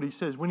listening to what he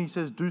says. When he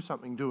says do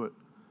something, do it.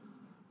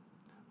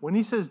 When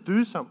he says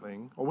do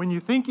something, or when you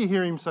think you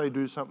hear him say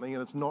do something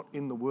and it's not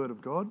in the Word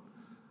of God,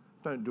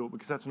 don't do it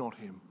because that's not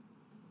him.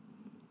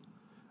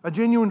 A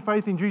genuine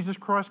faith in Jesus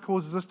Christ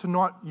causes us to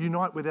not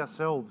unite with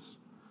ourselves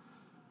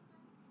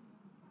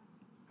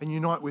and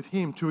unite with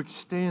him to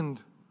extend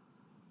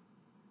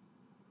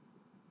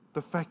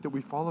the fact that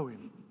we follow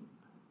him.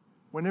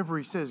 Whenever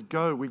he says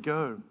go, we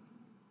go.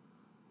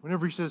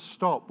 Whenever he says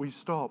stop, we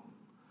stop.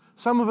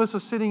 Some of us are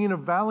sitting in a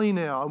valley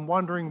now and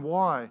wondering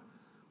why.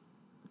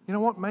 You know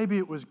what? Maybe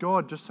it was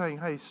God just saying,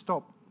 hey,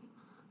 stop.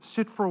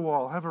 Sit for a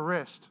while. Have a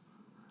rest.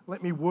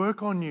 Let me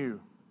work on you.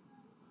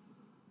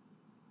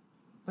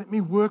 Let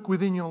me work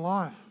within your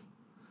life.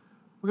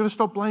 We've got to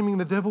stop blaming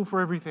the devil for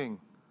everything.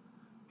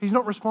 He's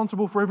not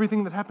responsible for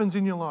everything that happens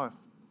in your life.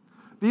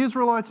 The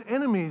Israelites'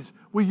 enemies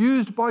were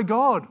used by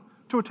God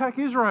to attack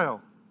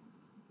Israel.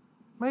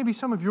 Maybe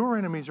some of your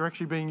enemies are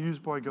actually being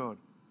used by God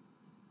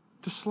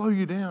to slow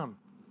you down,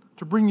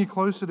 to bring you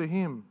closer to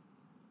him.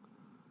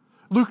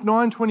 Luke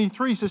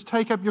 9:23 says,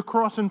 take up your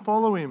cross and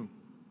follow him.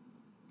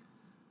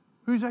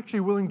 Who's actually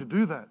willing to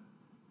do that?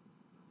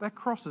 That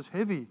cross is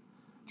heavy.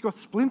 It's got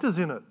splinters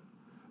in it.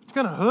 It's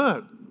going to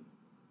hurt.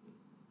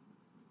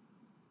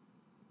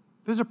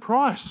 There's a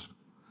price.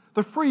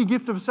 The free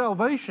gift of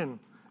salvation,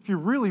 if you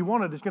really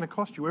want it, is going to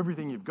cost you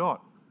everything you've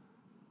got.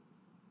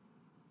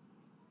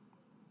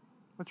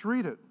 Let's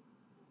read it.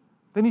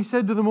 Then he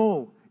said to them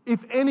all, if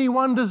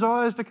anyone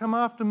desires to come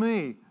after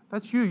me,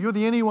 that's you, you're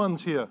the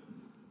anyones here.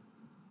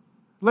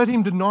 Let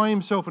him deny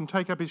himself and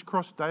take up his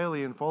cross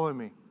daily and follow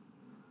me.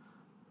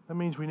 That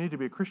means we need to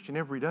be a Christian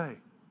every day,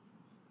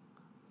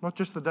 not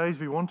just the days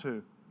we want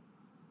to.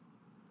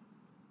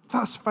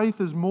 Thus, faith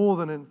is more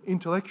than an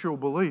intellectual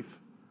belief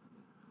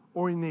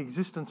or in the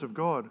existence of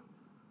God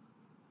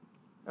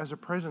as a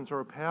presence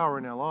or a power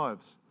in our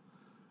lives.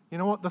 You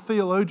know what? The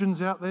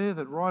theologians out there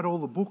that write all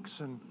the books,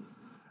 and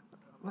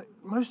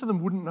most of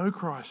them wouldn't know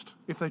Christ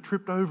if they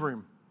tripped over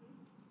him.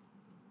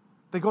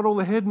 They got all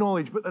the head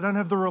knowledge, but they don't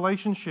have the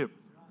relationship.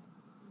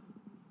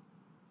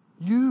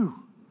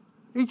 You,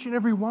 each and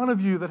every one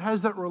of you that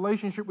has that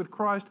relationship with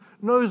Christ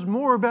knows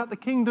more about the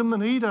kingdom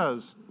than he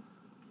does.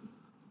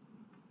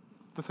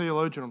 The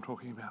theologian I'm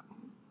talking about.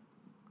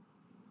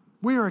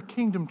 We are a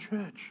kingdom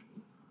church.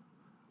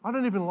 I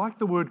don't even like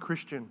the word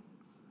Christian.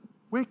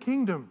 We're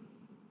kingdom.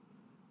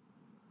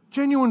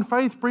 Genuine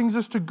faith brings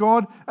us to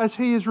God as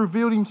he has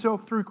revealed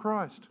himself through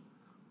Christ.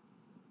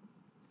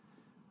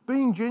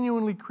 Being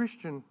genuinely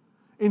Christian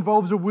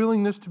involves a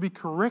willingness to be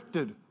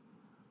corrected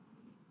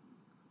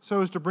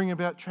so as to bring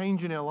about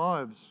change in our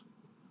lives.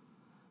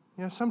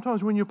 You know,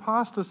 sometimes when your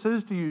pastor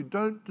says to you,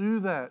 don't do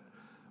that,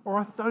 Or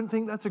I don't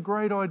think that's a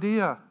great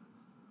idea.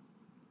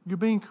 You're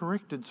being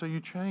corrected, so you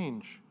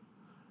change.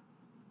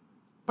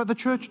 But the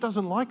church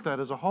doesn't like that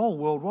as a whole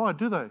worldwide,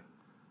 do they?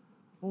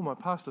 Oh, my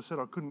pastor said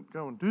I couldn't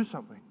go and do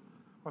something.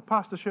 My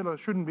pastor said I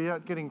shouldn't be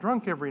out getting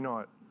drunk every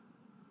night.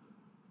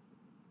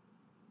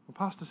 My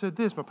pastor said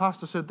this, my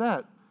pastor said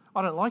that.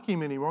 I don't like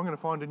him anymore, I'm going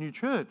to find a new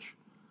church.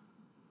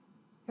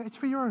 Yeah, it's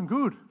for your own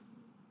good.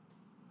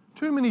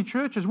 Too many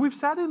churches, we've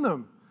sat in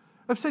them,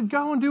 have said,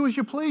 go and do as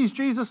you please,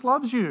 Jesus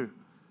loves you.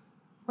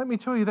 Let me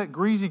tell you, that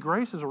greasy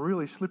grace is a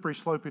really slippery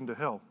slope into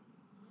hell.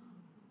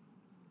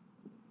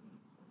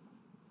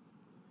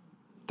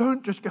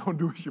 Don't just go and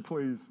do as you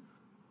please.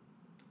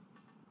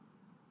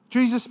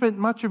 Jesus spent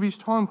much of his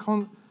time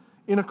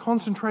in a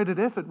concentrated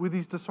effort with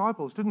his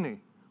disciples, didn't he?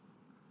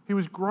 He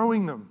was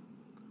growing them.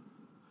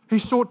 He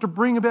sought to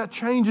bring about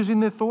changes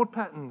in their thought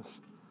patterns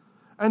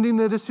and in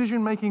their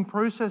decision-making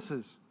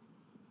processes.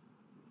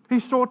 He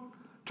sought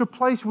to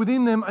place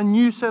within them a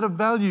new set of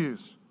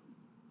values.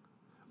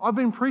 I've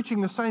been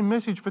preaching the same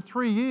message for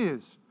 3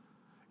 years.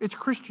 It's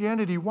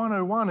Christianity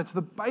 101. It's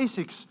the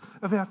basics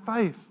of our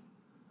faith.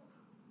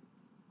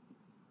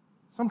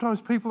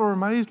 Sometimes people are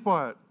amazed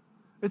by it.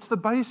 It's the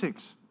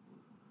basics.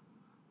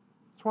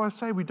 That's why I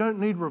say we don't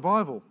need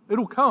revival.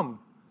 It'll come.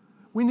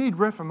 We need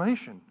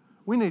reformation.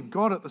 We need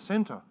God at the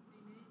centre.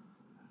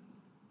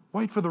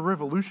 Wait for the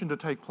revolution to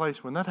take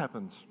place when that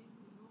happens.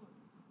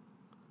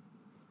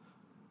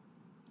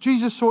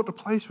 Jesus sought to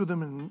place with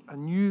them a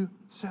new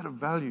set of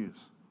values.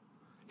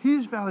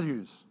 His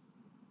values.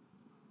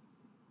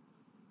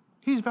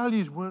 His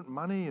values weren't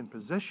money and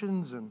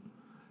possessions and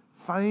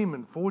fame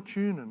and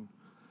fortune and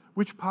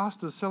which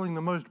pastor's selling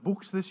the most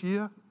books this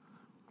year.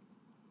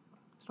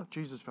 It's not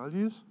Jesus'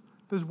 values.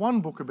 There's one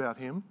book about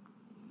him.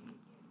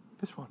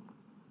 This one.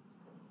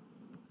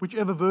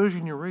 Whichever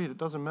version you read, it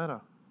doesn't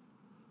matter.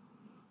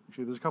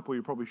 Actually, there's a couple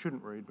you probably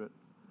shouldn't read, but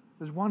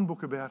there's one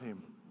book about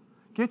him.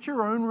 Get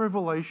your own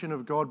revelation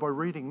of God by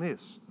reading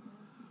this.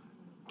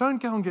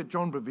 Don't go and get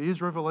John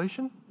Bevere's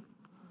revelation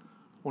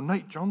or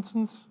Nate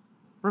Johnson's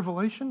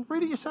revelation.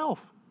 Read it yourself.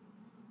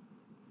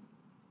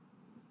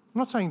 I'm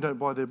not saying don't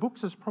buy their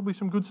books. There's probably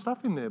some good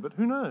stuff in there, but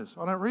who knows?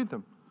 I don't read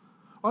them.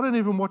 I don't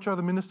even watch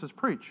other ministers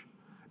preach.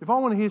 If I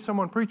want to hear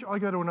someone preach, I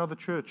go to another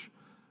church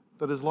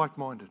that is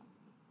like-minded.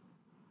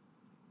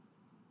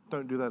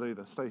 Don't do that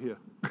either. Stay here.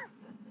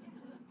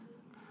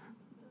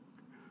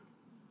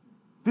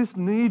 This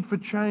need for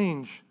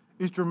change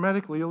is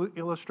dramatically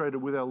illustrated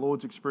with our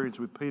Lord's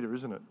experience with Peter,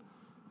 isn't it?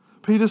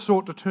 Peter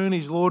sought to turn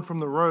his Lord from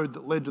the road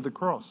that led to the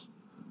cross.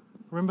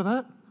 Remember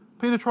that?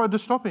 Peter tried to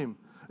stop him.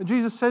 And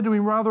Jesus said to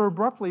him rather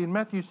abruptly in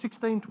Matthew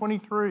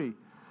 16:23,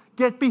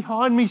 "Get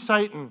behind me,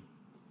 Satan.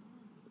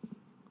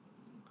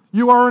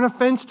 You are an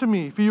offense to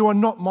me, for you are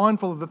not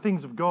mindful of the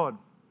things of God,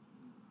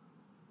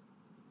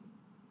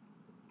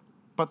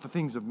 but the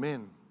things of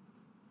men."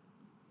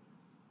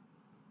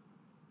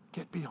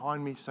 Get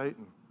behind me,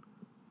 Satan.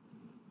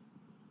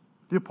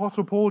 The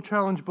Apostle Paul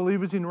challenged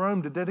believers in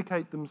Rome to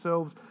dedicate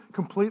themselves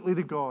completely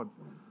to God.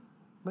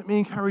 Let me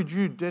encourage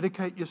you,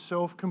 dedicate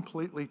yourself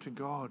completely to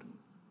God.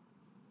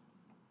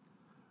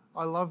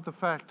 I love the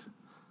fact,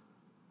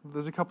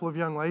 there's a couple of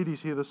young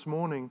ladies here this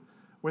morning,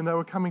 when they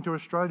were coming to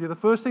Australia, the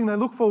first thing they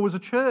looked for was a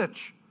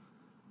church.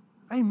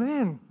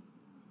 Amen.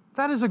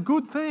 That is a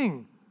good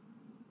thing.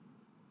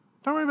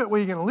 Don't worry about where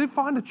you're going to live,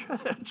 find a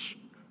church.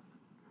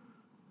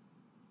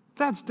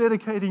 That's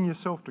dedicating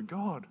yourself to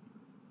God.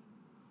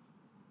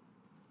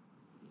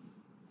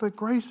 But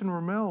Grace and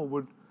Ramel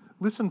would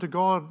listen to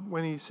God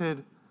when he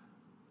said,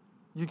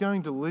 "You're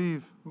going to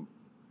leave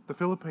the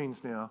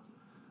Philippines now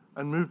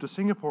and move to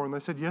Singapore." And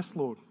they said, "Yes,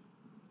 Lord."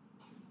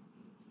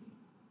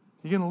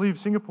 "You're going to leave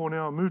Singapore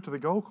now and move to the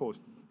Gold Coast?"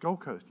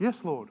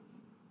 "Yes, Lord."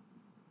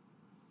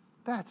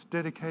 That's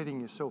dedicating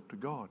yourself to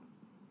God.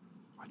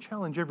 I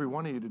challenge every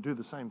one of you to do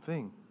the same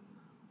thing.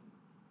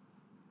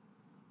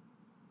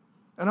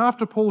 And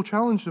after Paul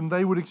challenged them,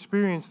 they would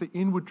experience the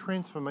inward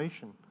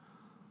transformation,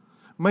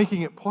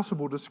 making it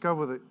possible to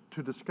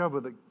discover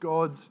that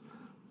God's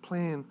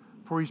plan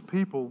for his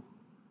people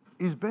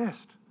is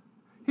best.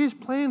 His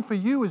plan for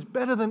you is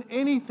better than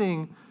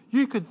anything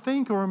you could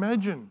think or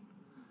imagine.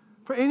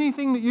 For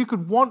anything that you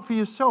could want for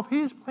yourself,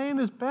 his plan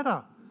is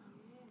better.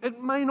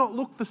 It may not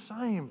look the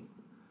same,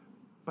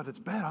 but it's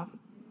better.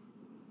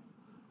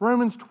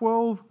 Romans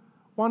 12,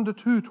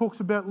 1-2 talks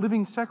about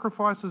living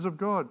sacrifices of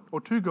God,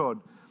 or to God.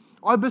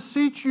 "I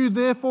beseech you,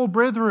 therefore,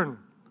 brethren,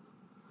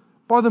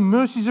 by the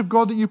mercies of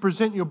God, that you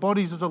present your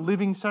bodies as a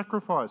living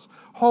sacrifice,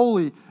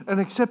 holy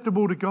and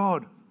acceptable to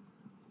God,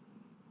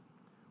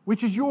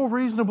 which is your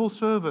reasonable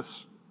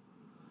service.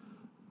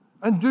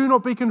 And do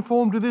not be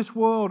conformed to this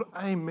world."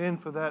 Amen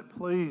for that.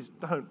 Please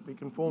don't be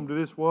conformed to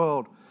this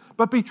world,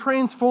 but be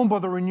transformed by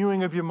the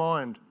renewing of your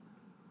mind,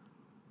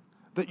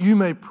 that you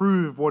may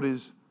prove what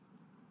is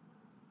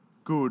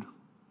good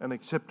and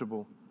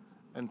acceptable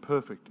and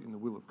perfect in the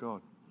will of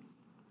God.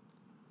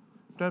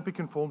 Don't be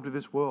conformed to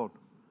this world.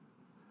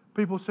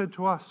 People said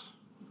to us,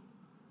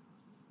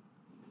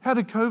 "How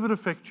did COVID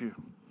affect you?"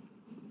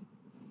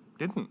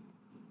 Didn't.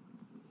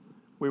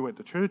 We went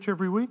to church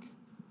every week.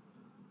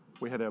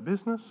 We had our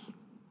business.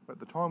 At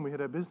the time, we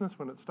had our business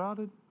when it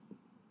started.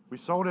 We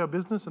sold our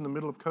business in the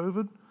middle of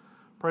COVID.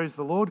 Praise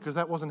the Lord, because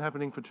that wasn't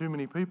happening for too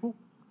many people.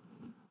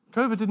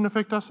 COVID didn't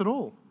affect us at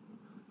all.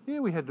 Yeah,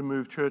 we had to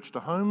move church to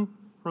home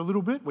for a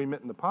little bit. We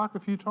met in the park a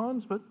few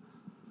times, but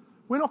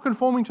we're not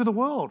conforming to the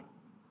world.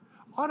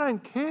 I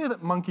don't care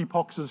that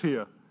monkeypox is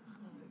here.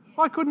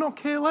 I could not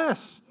care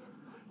less.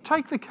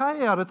 Take the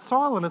K out, it's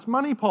silent, it's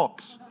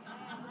moneypox.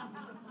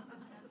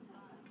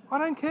 I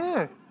don't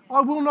care.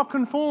 I will not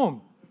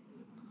conform.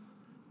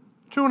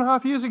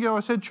 2.5 years ago,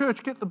 I said,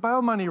 church, get the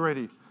bail money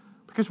ready.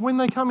 Because when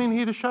they come in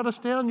here to shut us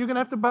down, you're going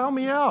to have to bail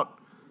me out.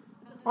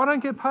 I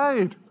don't get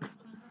paid.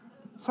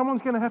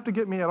 Someone's going to have to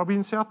get me out. I'll be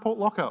in Southport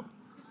lockup.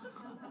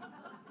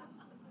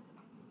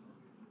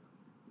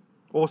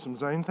 Awesome,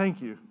 Zane.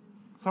 Thank you.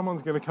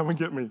 Someone's going to come and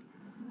get me.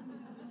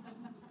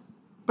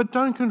 But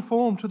don't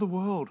conform to the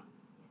world.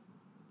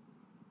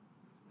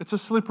 It's a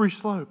slippery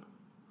slope.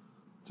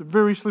 It's a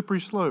very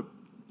slippery slope.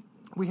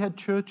 We had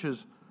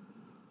churches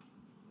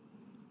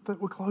that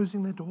were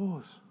closing their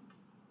doors.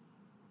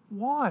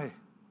 Why?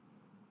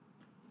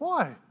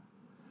 Why?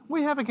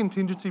 We have a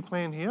contingency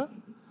plan here.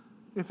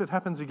 If it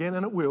happens again,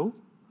 and it will,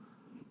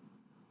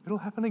 it'll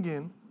happen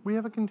again. We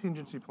have a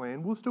contingency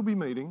plan. We'll still be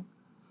meeting.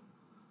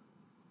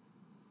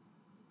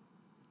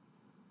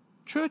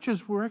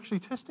 Churches were actually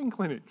testing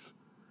clinics.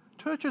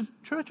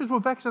 Churches were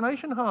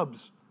vaccination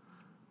hubs.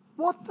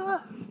 What's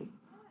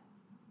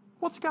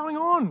going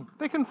on?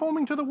 They're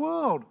conforming to the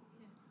world.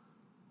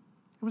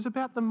 It was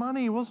about the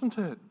money, wasn't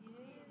it?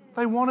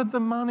 They wanted the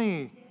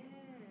money.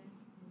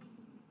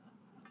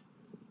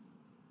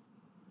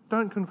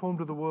 Don't conform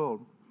to the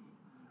world.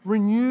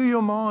 Renew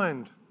your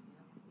mind.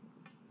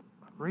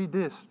 Read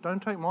this.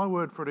 Don't take my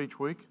word for it each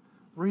week.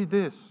 Read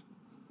this.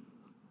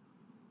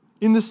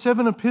 In the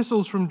 7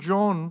 epistles from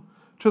John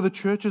to the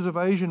churches of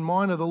Asia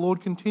Minor, the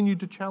Lord continued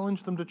to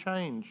challenge them to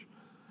change.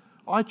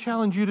 I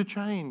challenge you to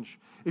change.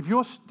 If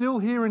you're still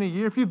here in a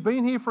year, if you've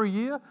been here for a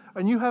year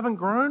and you haven't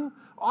grown,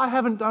 I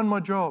haven't done my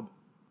job.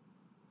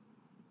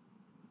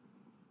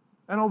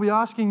 And I'll be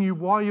asking you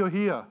why you're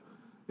here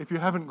if you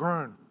haven't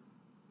grown.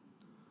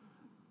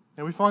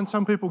 And we find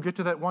some people get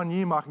to that 1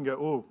 year mark and go,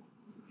 oh,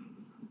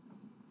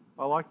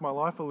 I like my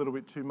life a little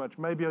bit too much.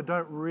 Maybe I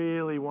don't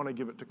really want to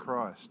give it to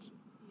Christ.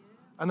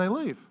 And they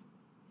leave.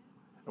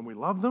 And we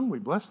love them, we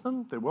bless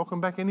them, they're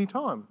welcome back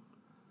anytime.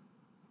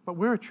 But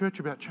we're a church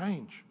about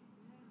change.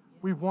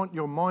 We want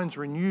your minds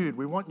renewed.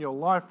 We want your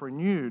life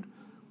renewed.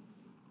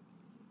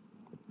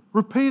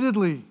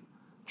 Repeatedly,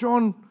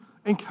 John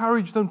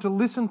encouraged them to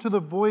listen to the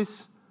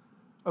voice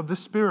of the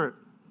Spirit,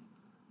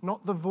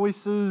 not the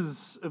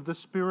voices of the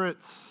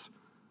spirits,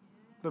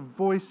 the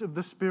voice of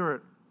the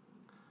Spirit.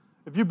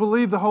 If you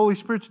believe the Holy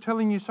Spirit's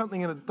telling you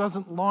something and it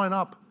doesn't line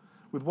up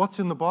with what's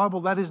in the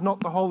Bible, that is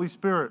not the Holy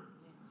Spirit.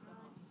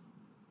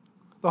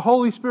 The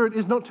Holy Spirit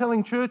is not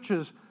telling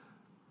churches,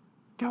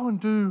 go and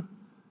do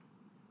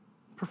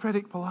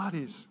prophetic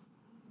Pilates.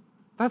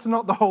 That's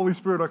not the Holy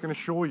Spirit, I can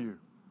assure you.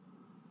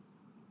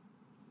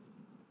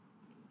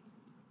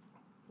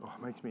 Oh,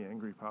 it makes me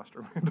angry, Pastor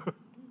Amanda.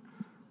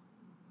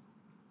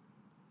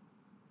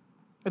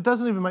 It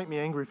doesn't even make me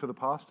angry for the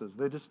pastors.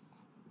 They're just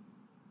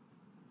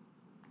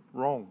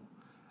wrong.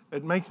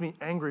 It makes me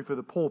angry for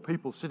the poor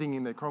people sitting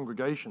in their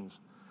congregations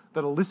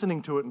that are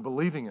listening to it and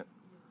believing it.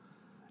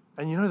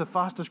 And you know the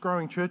fastest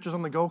growing churches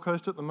on the Gold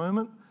Coast at the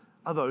moment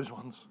are those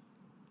ones.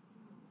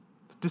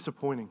 It's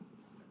disappointing.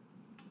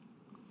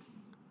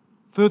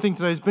 Third thing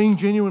today is being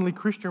genuinely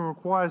Christian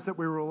requires that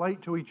we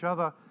relate to each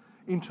other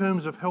in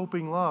terms of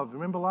helping love.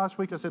 Remember last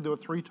week I said there were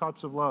 3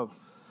 types of love.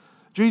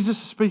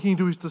 Jesus is speaking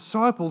to his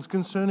disciples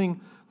concerning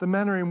the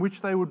manner in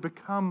which they would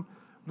become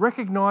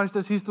recognized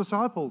as his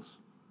disciples.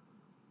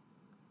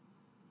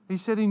 He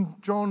said in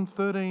John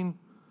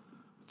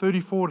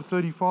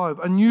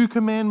 13:34-35, a new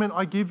commandment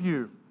I give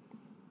you,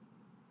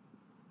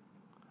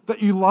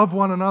 that you love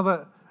one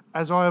another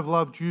as I have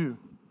loved you,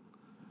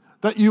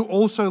 that you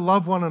also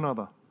love one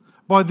another.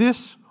 By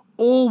this,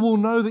 all will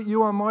know that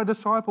you are my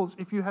disciples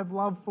if you have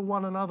love for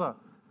one another.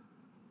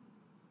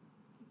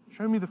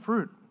 Show me the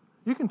fruit.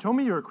 You can tell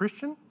me you're a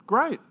Christian.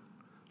 Great.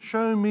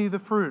 Show me the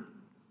fruit.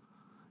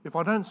 If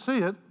I don't see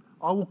it,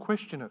 I will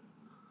question it.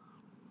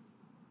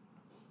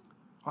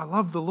 I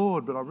love the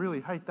Lord, but I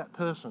really hate that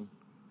person.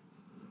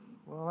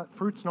 Well, that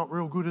fruit's not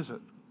real good, is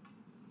it?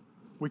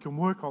 We can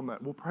work on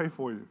that. We'll pray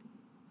for you.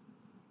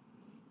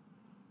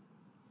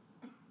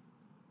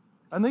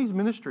 And these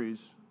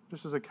ministries,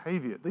 just as a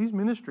caveat, these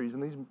ministries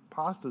and these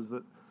pastors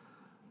that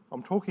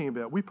I'm talking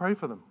about, we pray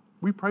for them.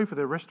 We pray for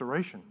their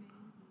restoration.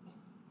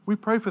 We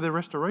pray for their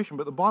restoration,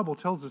 but the Bible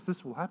tells us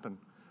this will happen.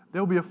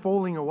 There'll be a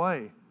falling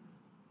away.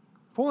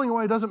 Falling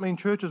away doesn't mean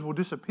churches will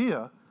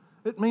disappear.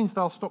 It means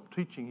they'll stop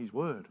teaching His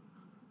word.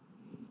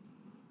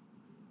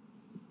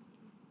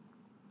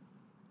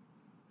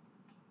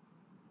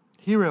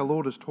 Here our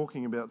Lord is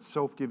talking about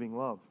self-giving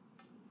love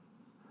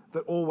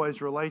that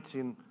always relates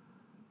to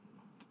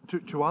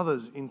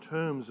others in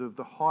terms of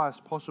the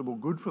highest possible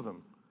good for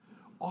them.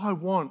 I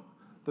want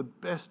the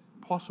best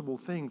possible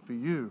thing for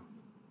you.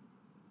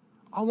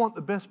 I want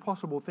the best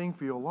possible thing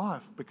for your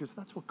life because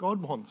that's what God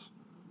wants.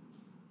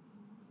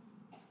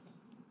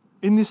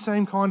 In this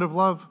same kind of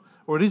love,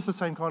 or it is the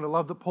same kind of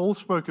love that Paul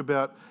spoke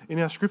about in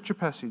our scripture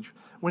passage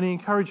when he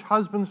encouraged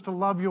husbands to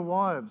love your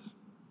wives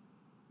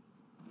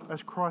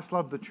as Christ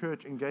loved the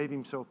church and gave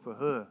himself for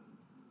her.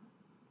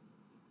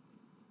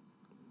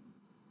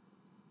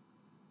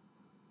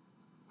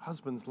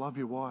 Husbands, love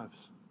your wives.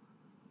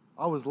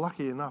 I was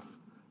lucky enough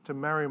to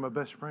marry my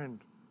best friend.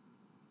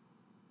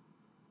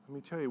 Let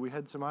me tell you, we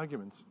had some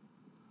arguments.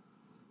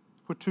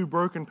 Put two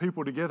broken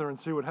people together and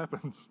see what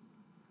happens.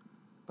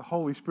 The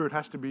Holy Spirit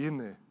has to be in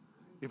there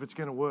if it's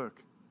going to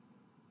work.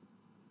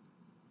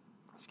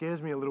 It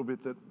scares me a little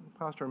bit that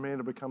Pastor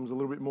Amanda becomes a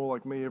little bit more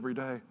like me every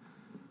day.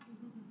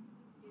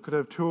 Could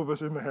have two of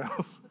us in the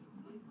house.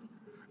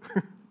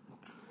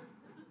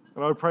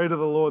 And I pray to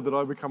the Lord that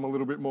I become a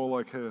little bit more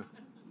like her.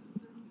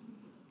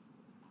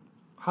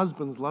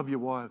 Husbands, love your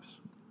wives.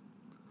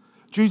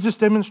 Jesus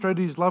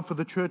demonstrated his love for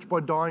the church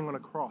by dying on a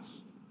cross.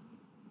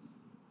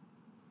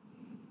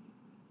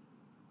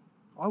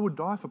 I would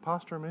die for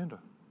Pastor Amanda.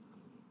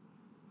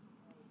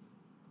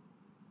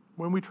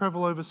 When we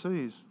travel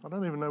overseas, I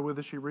don't even know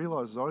whether she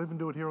realises, I even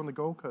do it here on the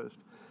Gold Coast.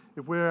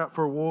 If we're out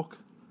for a walk,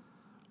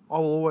 I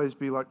will always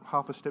be like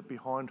half a step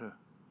behind her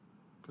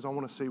because I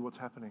want to see what's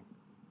happening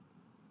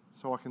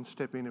so I can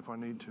step in if I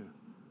need to.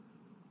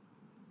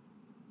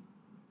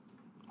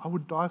 I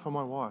would die for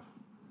my wife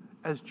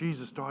as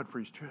Jesus died for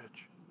his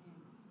church.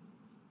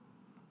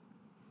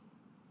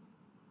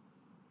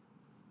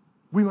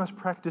 We must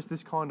practice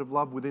this kind of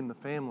love within the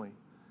family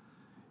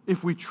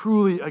if we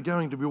truly are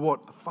going to be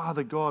what the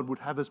Father God would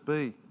have us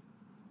be.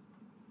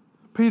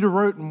 Peter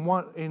wrote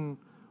in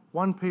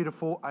 1 Peter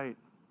 4:8,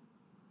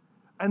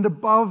 and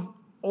above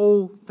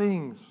all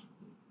things,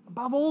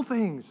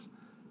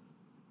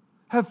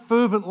 have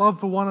fervent love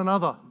for one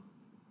another.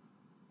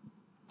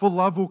 For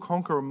love will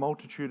conquer a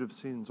multitude of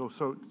sins, or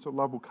so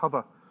love will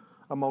cover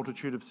a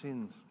multitude of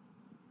sins.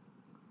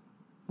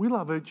 We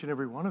love each and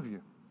every one of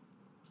you.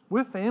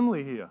 We're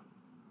family here.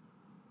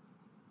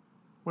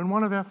 When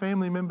one of our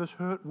family members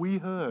hurt, we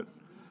hurt.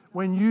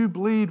 When you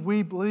bleed,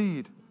 we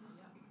bleed.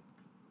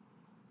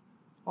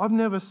 I've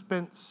never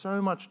spent so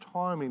much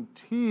time in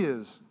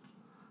tears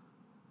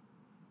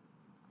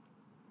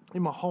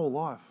in my whole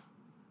life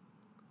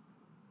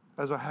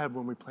as I have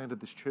when we planted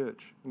this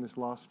church in this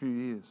last few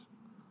years.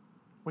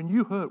 When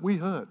you hurt, we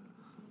hurt.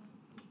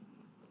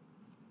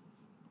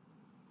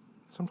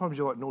 Sometimes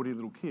you're like naughty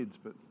little kids,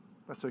 but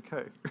that's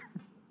okay.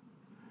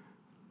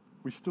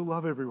 We still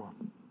love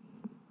everyone.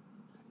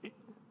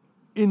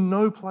 In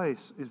no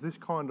place is this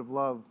kind of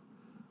love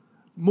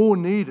more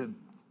needed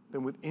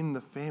than within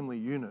the family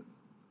unit.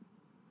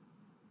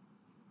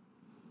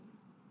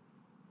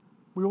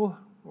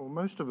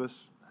 Most of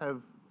us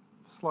have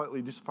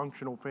slightly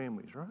dysfunctional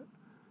families, right?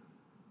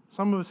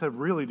 Some of us have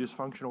really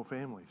dysfunctional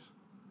families.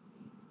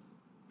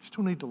 You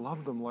still need to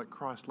love them like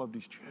Christ loved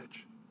his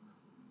church.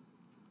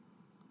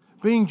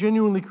 Being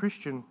genuinely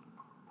Christian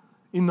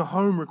in the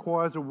home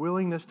requires a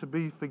willingness to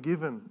be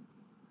forgiven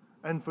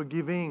and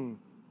forgiving.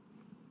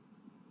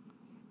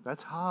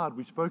 That's hard.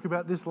 We spoke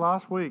about this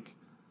last week.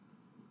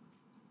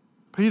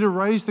 Peter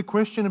raised the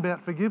question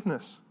about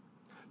forgiveness.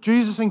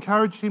 Jesus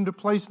encouraged him to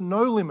place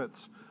no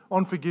limits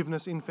on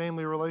forgiveness in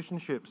family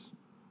relationships.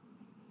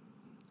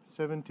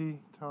 70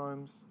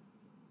 times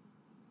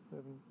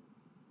 7.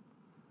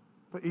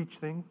 For each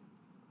thing.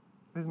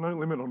 There's no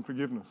limit on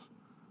forgiveness.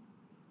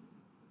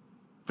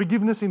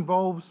 Forgiveness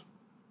involves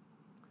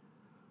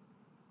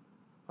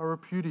a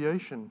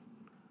repudiation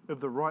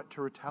of the right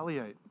to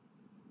retaliate.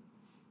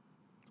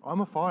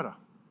 I'm a fighter.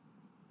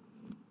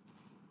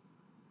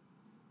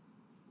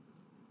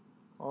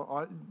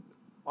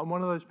 I'm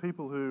one of those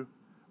people who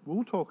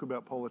will talk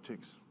about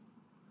politics.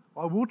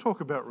 I will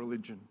talk about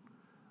religion.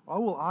 I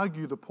will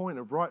argue the point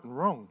of right and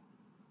wrong.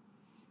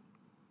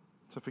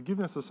 So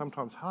forgiveness is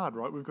sometimes hard,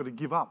 right? We've got to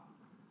give up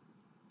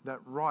that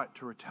right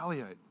to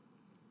retaliate.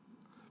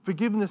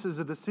 Forgiveness is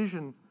a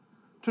decision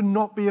to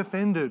not be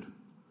offended.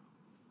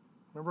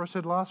 Remember I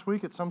said last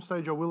week, at some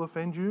stage I will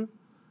offend you.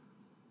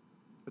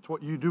 It's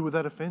what you do with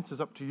that offence is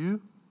up to you.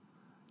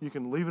 You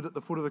can leave it at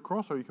the foot of the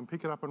cross or you can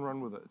pick it up and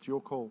run with it. It's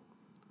your call.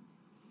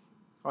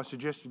 I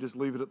suggest you just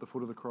leave it at the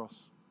foot of the cross.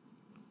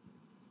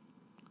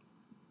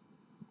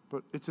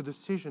 But it's a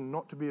decision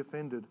not to be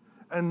offended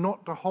and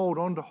not to hold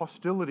on to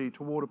hostility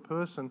toward a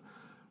person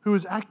who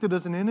has acted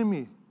as an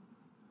enemy,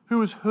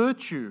 who has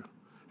hurt you,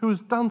 who has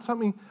done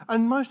something,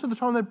 and most of the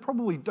time they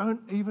probably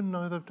don't even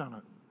know they've done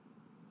it.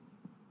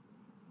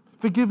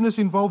 Forgiveness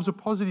involves a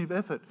positive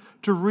effort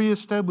to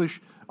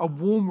re-establish a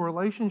warm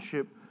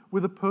relationship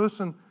with a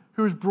person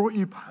who has brought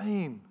you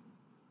pain.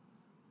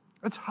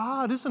 It's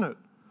hard, isn't it?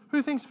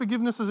 Who thinks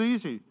forgiveness is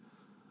easy?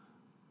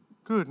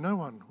 Good, no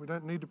one. We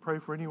don't need to pray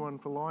for anyone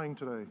for lying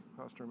today,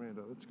 Pastor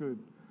Amanda. That's good.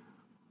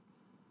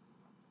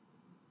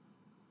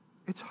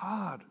 It's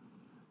hard,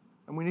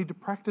 and we need to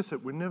practice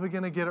it. We're never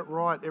going to get it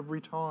right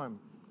every time.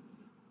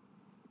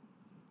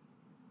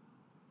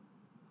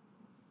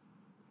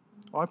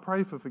 I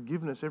pray for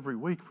forgiveness every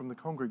week from the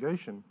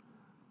congregation.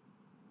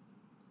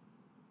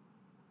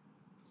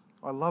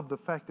 I love the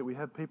fact that we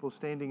have people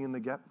standing in the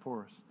gap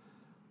for us.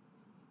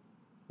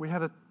 We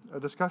had a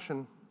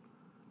discussion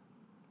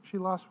actually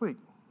last week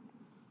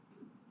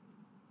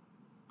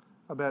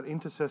about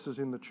intercessors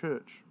in the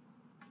church.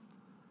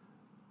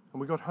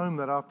 And we got home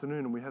that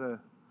afternoon and we had a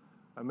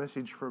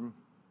message from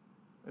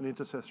an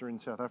intercessor in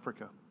South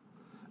Africa,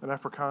 an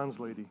Afrikaans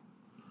lady,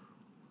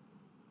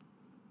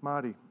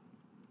 Marty.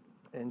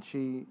 And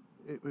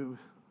it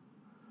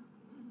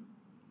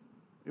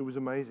was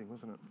amazing,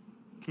 wasn't it?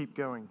 Keep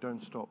going,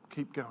 don't stop.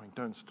 Keep going,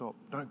 don't stop.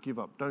 Don't give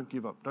up, don't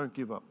give up, don't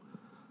give up.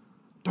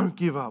 Don't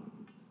give up.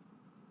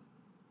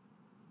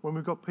 When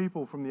we've got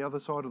people from the other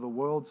side of the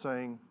world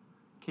saying,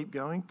 keep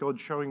going,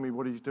 God's showing me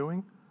what He's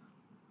doing,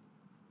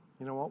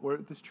 you know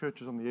what? This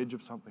church is on the edge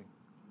of something.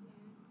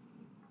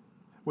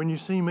 When you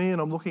see me and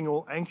I'm looking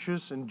all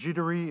anxious and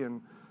jittery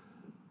and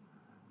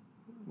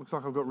looks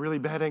like I've got really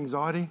bad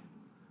anxiety,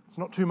 it's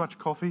not too much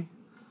coffee.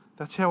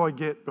 That's how I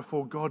get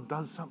before God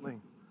does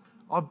something.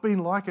 I've been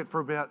like it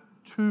for about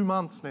 2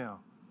 months now.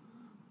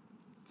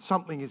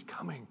 Something is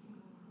coming.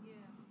 Yeah.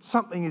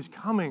 Something is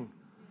coming. Yeah.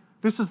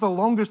 This is the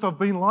longest I've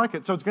been like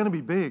it, so it's going to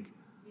be big.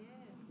 Yeah.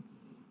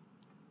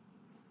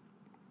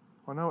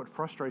 I know it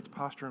frustrates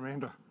Pastor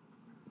Amanda.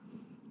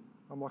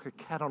 I'm like a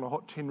cat on a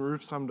hot tin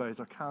roof some days.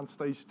 I can't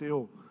stay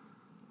still.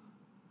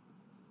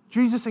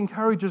 Jesus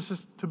encourages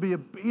us to be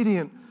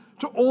obedient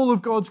to all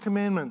of God's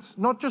commandments,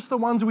 not just the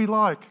ones we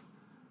like,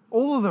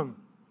 all of them.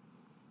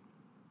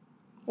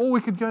 Or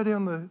we could go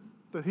down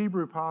the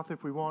Hebrew path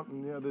if we want,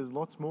 and there's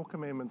lots more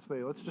commandments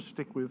there. Let's just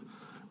stick with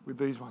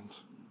these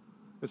ones.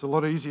 It's a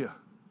lot easier.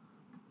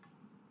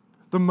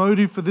 The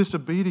motive for this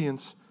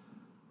obedience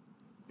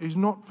is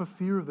not for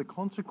fear of the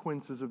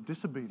consequences of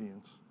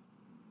disobedience,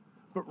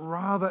 but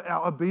rather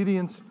our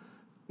obedience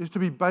is to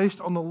be based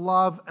on the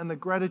love and the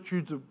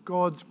gratitude of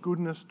God's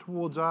goodness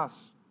towards us.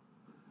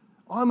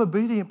 I'm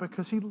obedient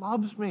because He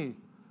loves me.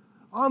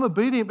 I'm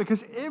obedient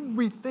because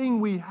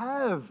everything we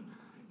have,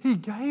 He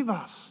gave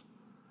us.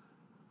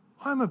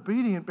 I'm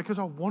obedient because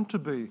I want to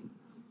be. Let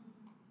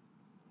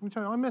me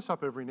tell you, I mess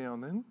up every now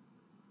and then,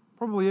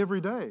 probably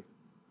every day.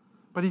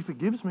 But He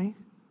forgives me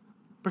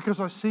because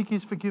I seek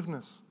His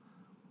forgiveness.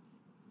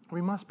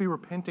 We must be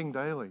repenting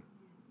daily.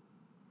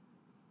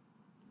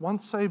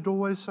 Once saved,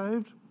 always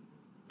saved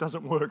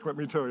doesn't work, let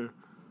me tell you.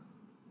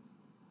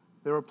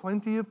 There are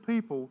plenty of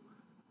people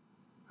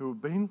who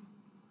have been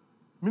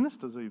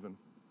ministers even,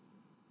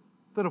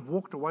 that have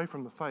walked away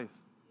from the faith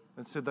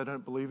and said they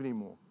don't believe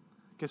anymore.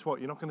 Guess what?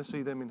 You're not going to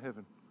see them in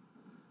heaven.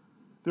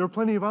 There are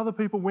plenty of other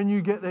people, when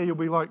you get there, you'll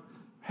be like,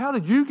 how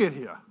did you get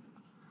here?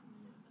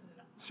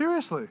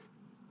 Seriously.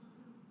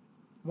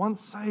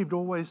 Once saved,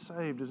 always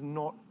saved is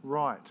not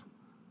right.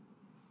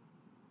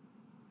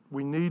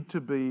 We need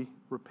to be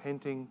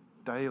repenting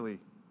daily.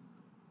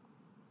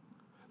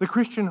 The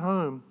Christian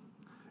home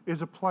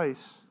is a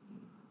place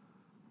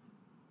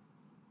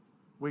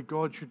where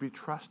God should be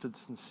trusted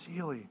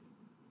sincerely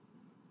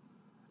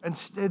and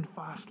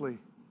steadfastly,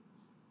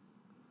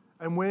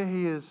 and where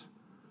He is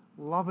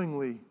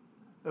lovingly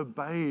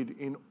obeyed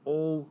in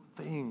all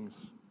things.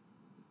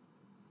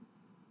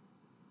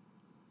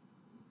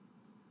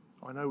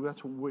 I know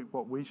that's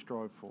what we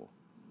strive for.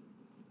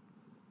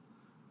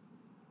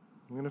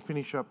 I'm going to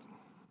finish up.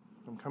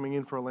 I'm coming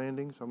in for a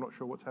landing, so I'm not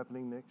sure what's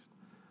happening next.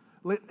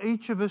 Let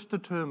each of us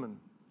determine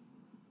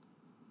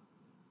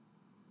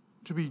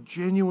to be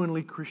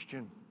genuinely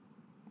Christian,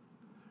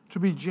 to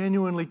be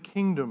genuinely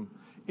kingdom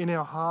in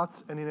our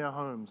hearts and in our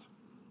homes.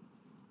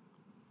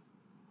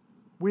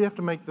 We have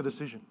to make the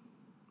decision.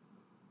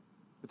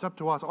 It's up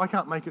to us. I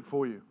can't make it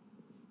for you.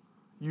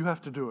 You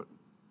have to do it.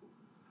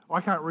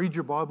 I can't read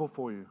your Bible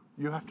for you.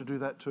 You have to do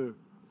that too.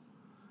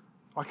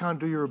 I can't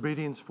do your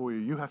obedience for you.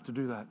 You have to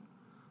do that.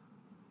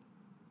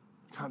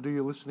 I can't do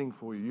your listening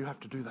for you. You have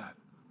to do that.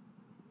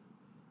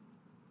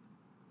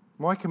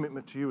 My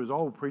commitment to you is I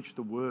will preach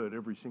the word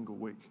every single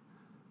week.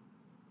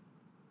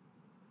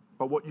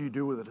 But what you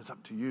do with it is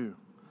up to you.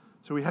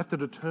 So we have to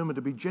determine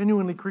to be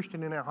genuinely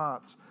Christian in our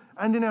hearts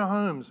and in our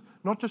homes,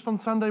 not just on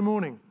Sunday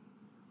morning.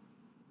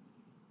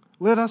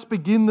 Let us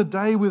begin the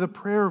day with a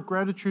prayer of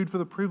gratitude for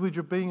the privilege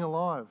of being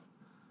alive.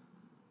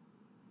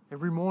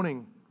 Every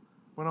morning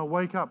when I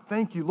wake up,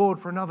 thank you, Lord,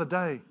 for another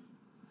day.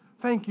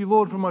 Thank you,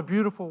 Lord, for my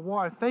beautiful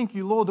wife. Thank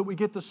you, Lord, that we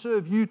get to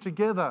serve you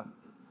together.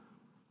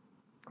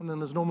 And then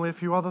there's normally a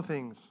few other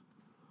things.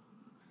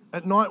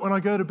 At night when I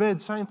go to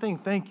bed, same thing.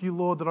 Thank you,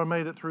 Lord, that I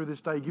made it through this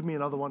day. Give me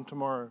another one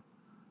tomorrow.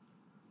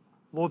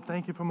 Lord,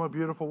 thank you for my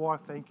beautiful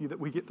wife. Thank you that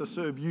we get to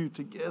serve you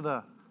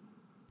together.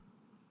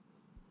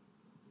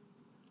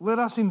 Let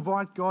us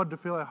invite God to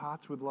fill our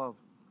hearts with love.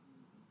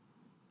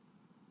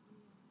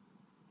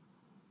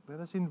 Let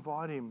us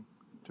invite Him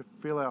to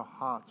fill our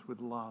hearts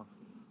with love.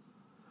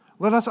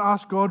 Let us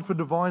ask God for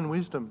divine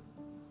wisdom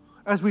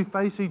as we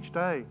face each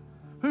day.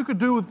 Who could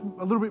do with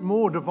a little bit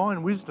more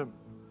divine wisdom?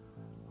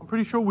 I'm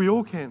pretty sure we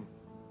all can.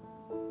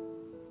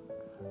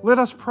 Let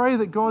us pray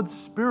that God's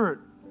Spirit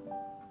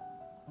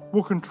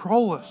will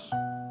control us.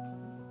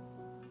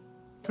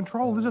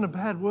 Control isn't a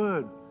bad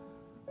word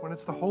when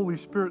it's the Holy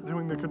Spirit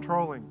doing the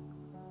controlling.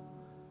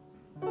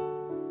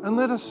 And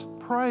let us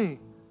pray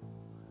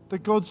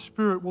that God's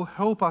Spirit will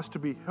help us to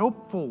be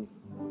helpful,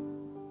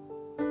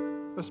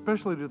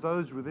 especially to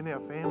those within our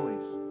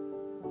families.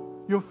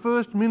 Your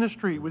first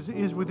ministry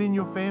is within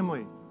your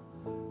family.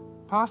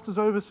 Pastors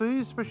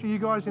overseas, especially you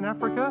guys in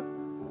Africa,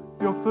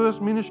 your first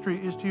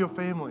ministry is to your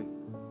family.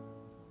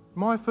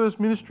 My first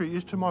ministry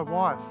is to my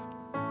wife.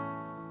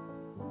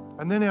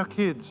 And then our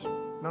kids.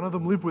 None of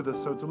them live with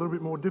us, so it's a little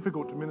bit more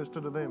difficult to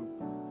minister to them.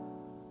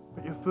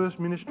 But your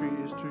first ministry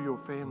is to your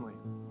family.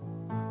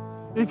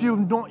 If you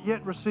have not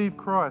yet received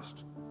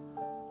Christ,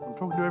 I'm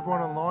talking to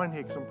everyone online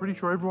here because I'm pretty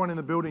sure everyone in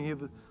the building here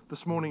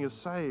this morning is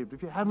saved.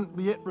 If you haven't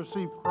yet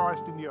received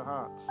Christ into your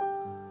hearts,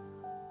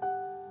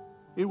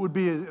 it would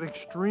be an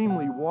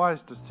extremely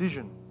wise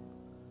decision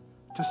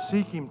to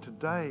seek Him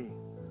today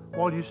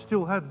while you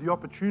still have the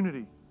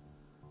opportunity.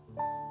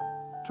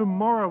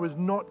 Tomorrow is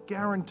not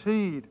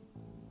guaranteed.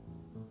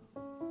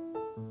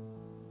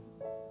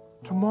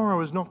 Tomorrow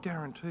is not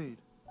guaranteed.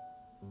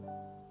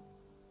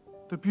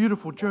 The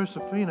beautiful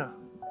Josephina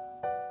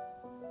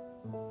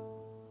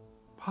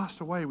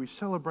passed away. We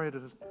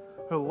celebrated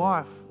her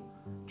life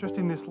just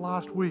in this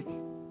last week.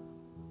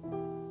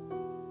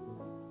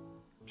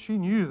 She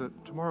knew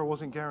that tomorrow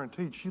wasn't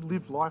guaranteed. She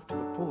lived life to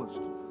the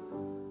fullest.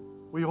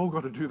 We all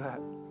got to do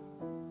that.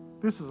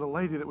 This is a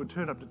lady that would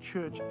turn up to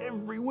church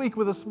every week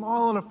with a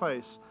smile on her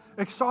face,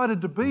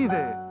 excited to be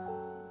there.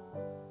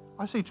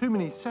 I see too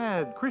many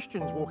sad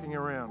Christians walking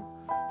around,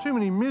 too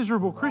many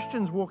miserable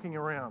Christians walking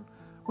around.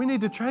 We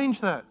need to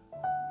change that.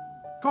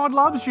 God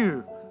loves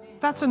you.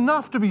 That's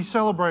enough to be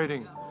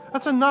celebrating.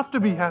 That's enough to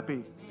be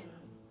happy.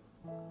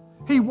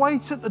 He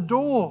waits at the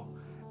door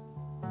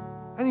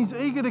and He's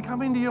eager to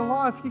come into your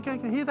life. You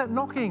can hear that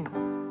knocking.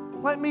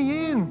 Let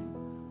me in.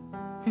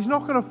 He's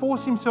not going to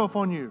force Himself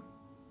on you.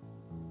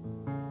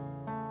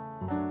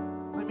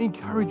 Let me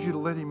encourage you to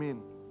let Him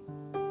in.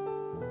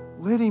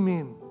 Let Him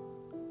in.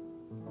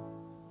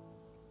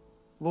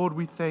 Lord,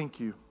 we thank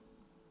You.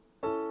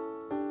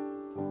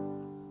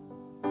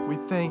 We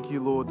thank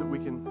You, Lord, that we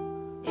can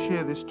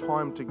share this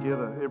time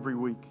together every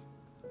week.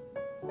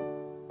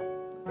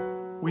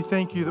 We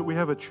thank You that we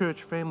have a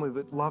church family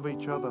that love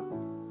each other.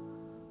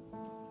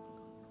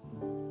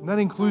 And that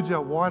includes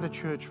our wider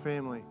church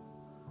family.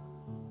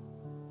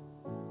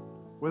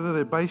 Whether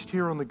they're based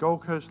here on the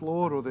Gold Coast,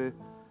 Lord, or they're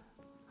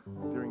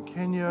in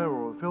Kenya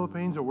or the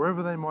Philippines or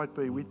wherever they might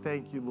be, we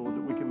thank You, Lord,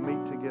 that we can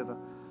meet together.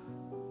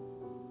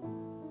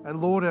 And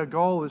Lord, our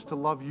goal is to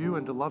love You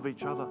and to love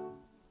each other.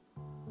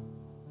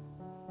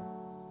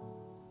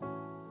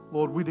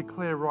 Lord, we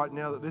declare right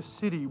now that this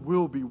city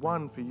will be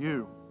one for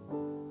You.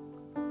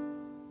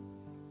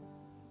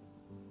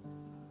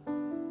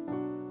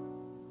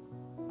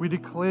 We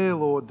declare,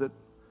 Lord,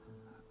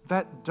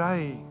 that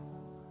day,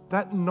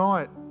 that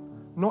night,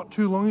 not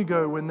too long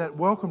ago when that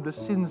Welcome to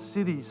Sin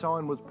City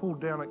sign was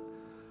pulled down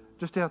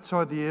just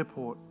outside the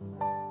airport.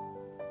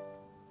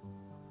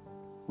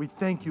 We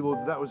thank You,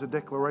 Lord, that was a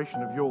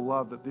declaration of Your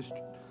love, that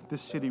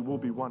this city will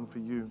be one for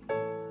You.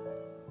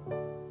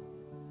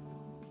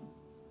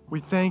 We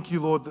thank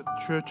You, Lord, that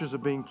churches are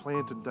being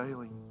planted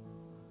daily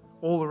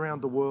all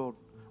around the world.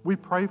 We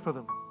pray for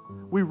them.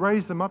 We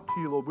raise them up to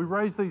You, Lord. We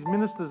raise these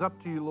ministers up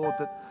to You, Lord,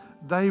 that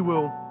they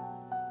will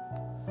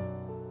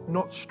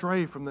not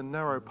stray from the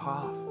narrow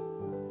path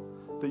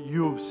that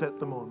You have set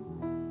them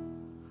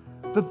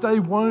on. That they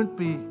won't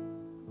be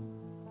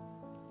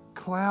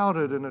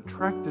clouded and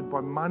attracted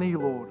by money,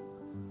 Lord.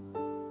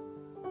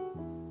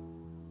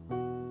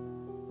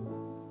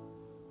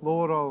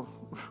 Lord,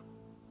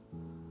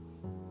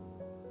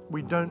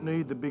 we don't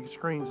need the big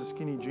screens, the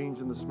skinny jeans,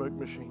 and the smoke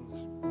machines.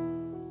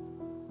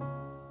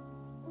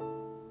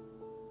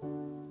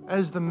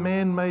 As the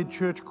man-made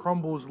church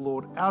crumbles,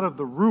 Lord, out of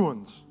the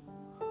ruins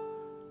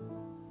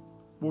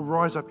will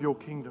rise up Your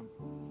kingdom.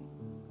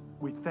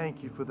 We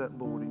thank You for that,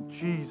 Lord, in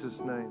Jesus'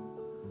 name.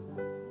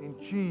 In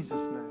Jesus'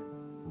 name.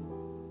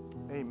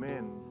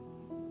 Amen.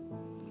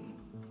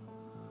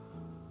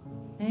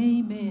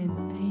 Amen.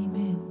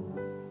 Amen.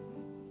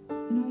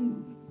 You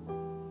know,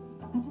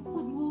 I just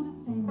want you all to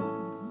stand up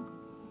now.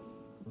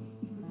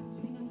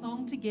 Sing a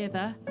song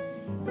together.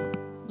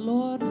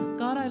 Lord,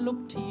 God, I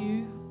look to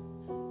You.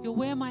 You're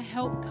where my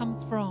help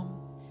comes from.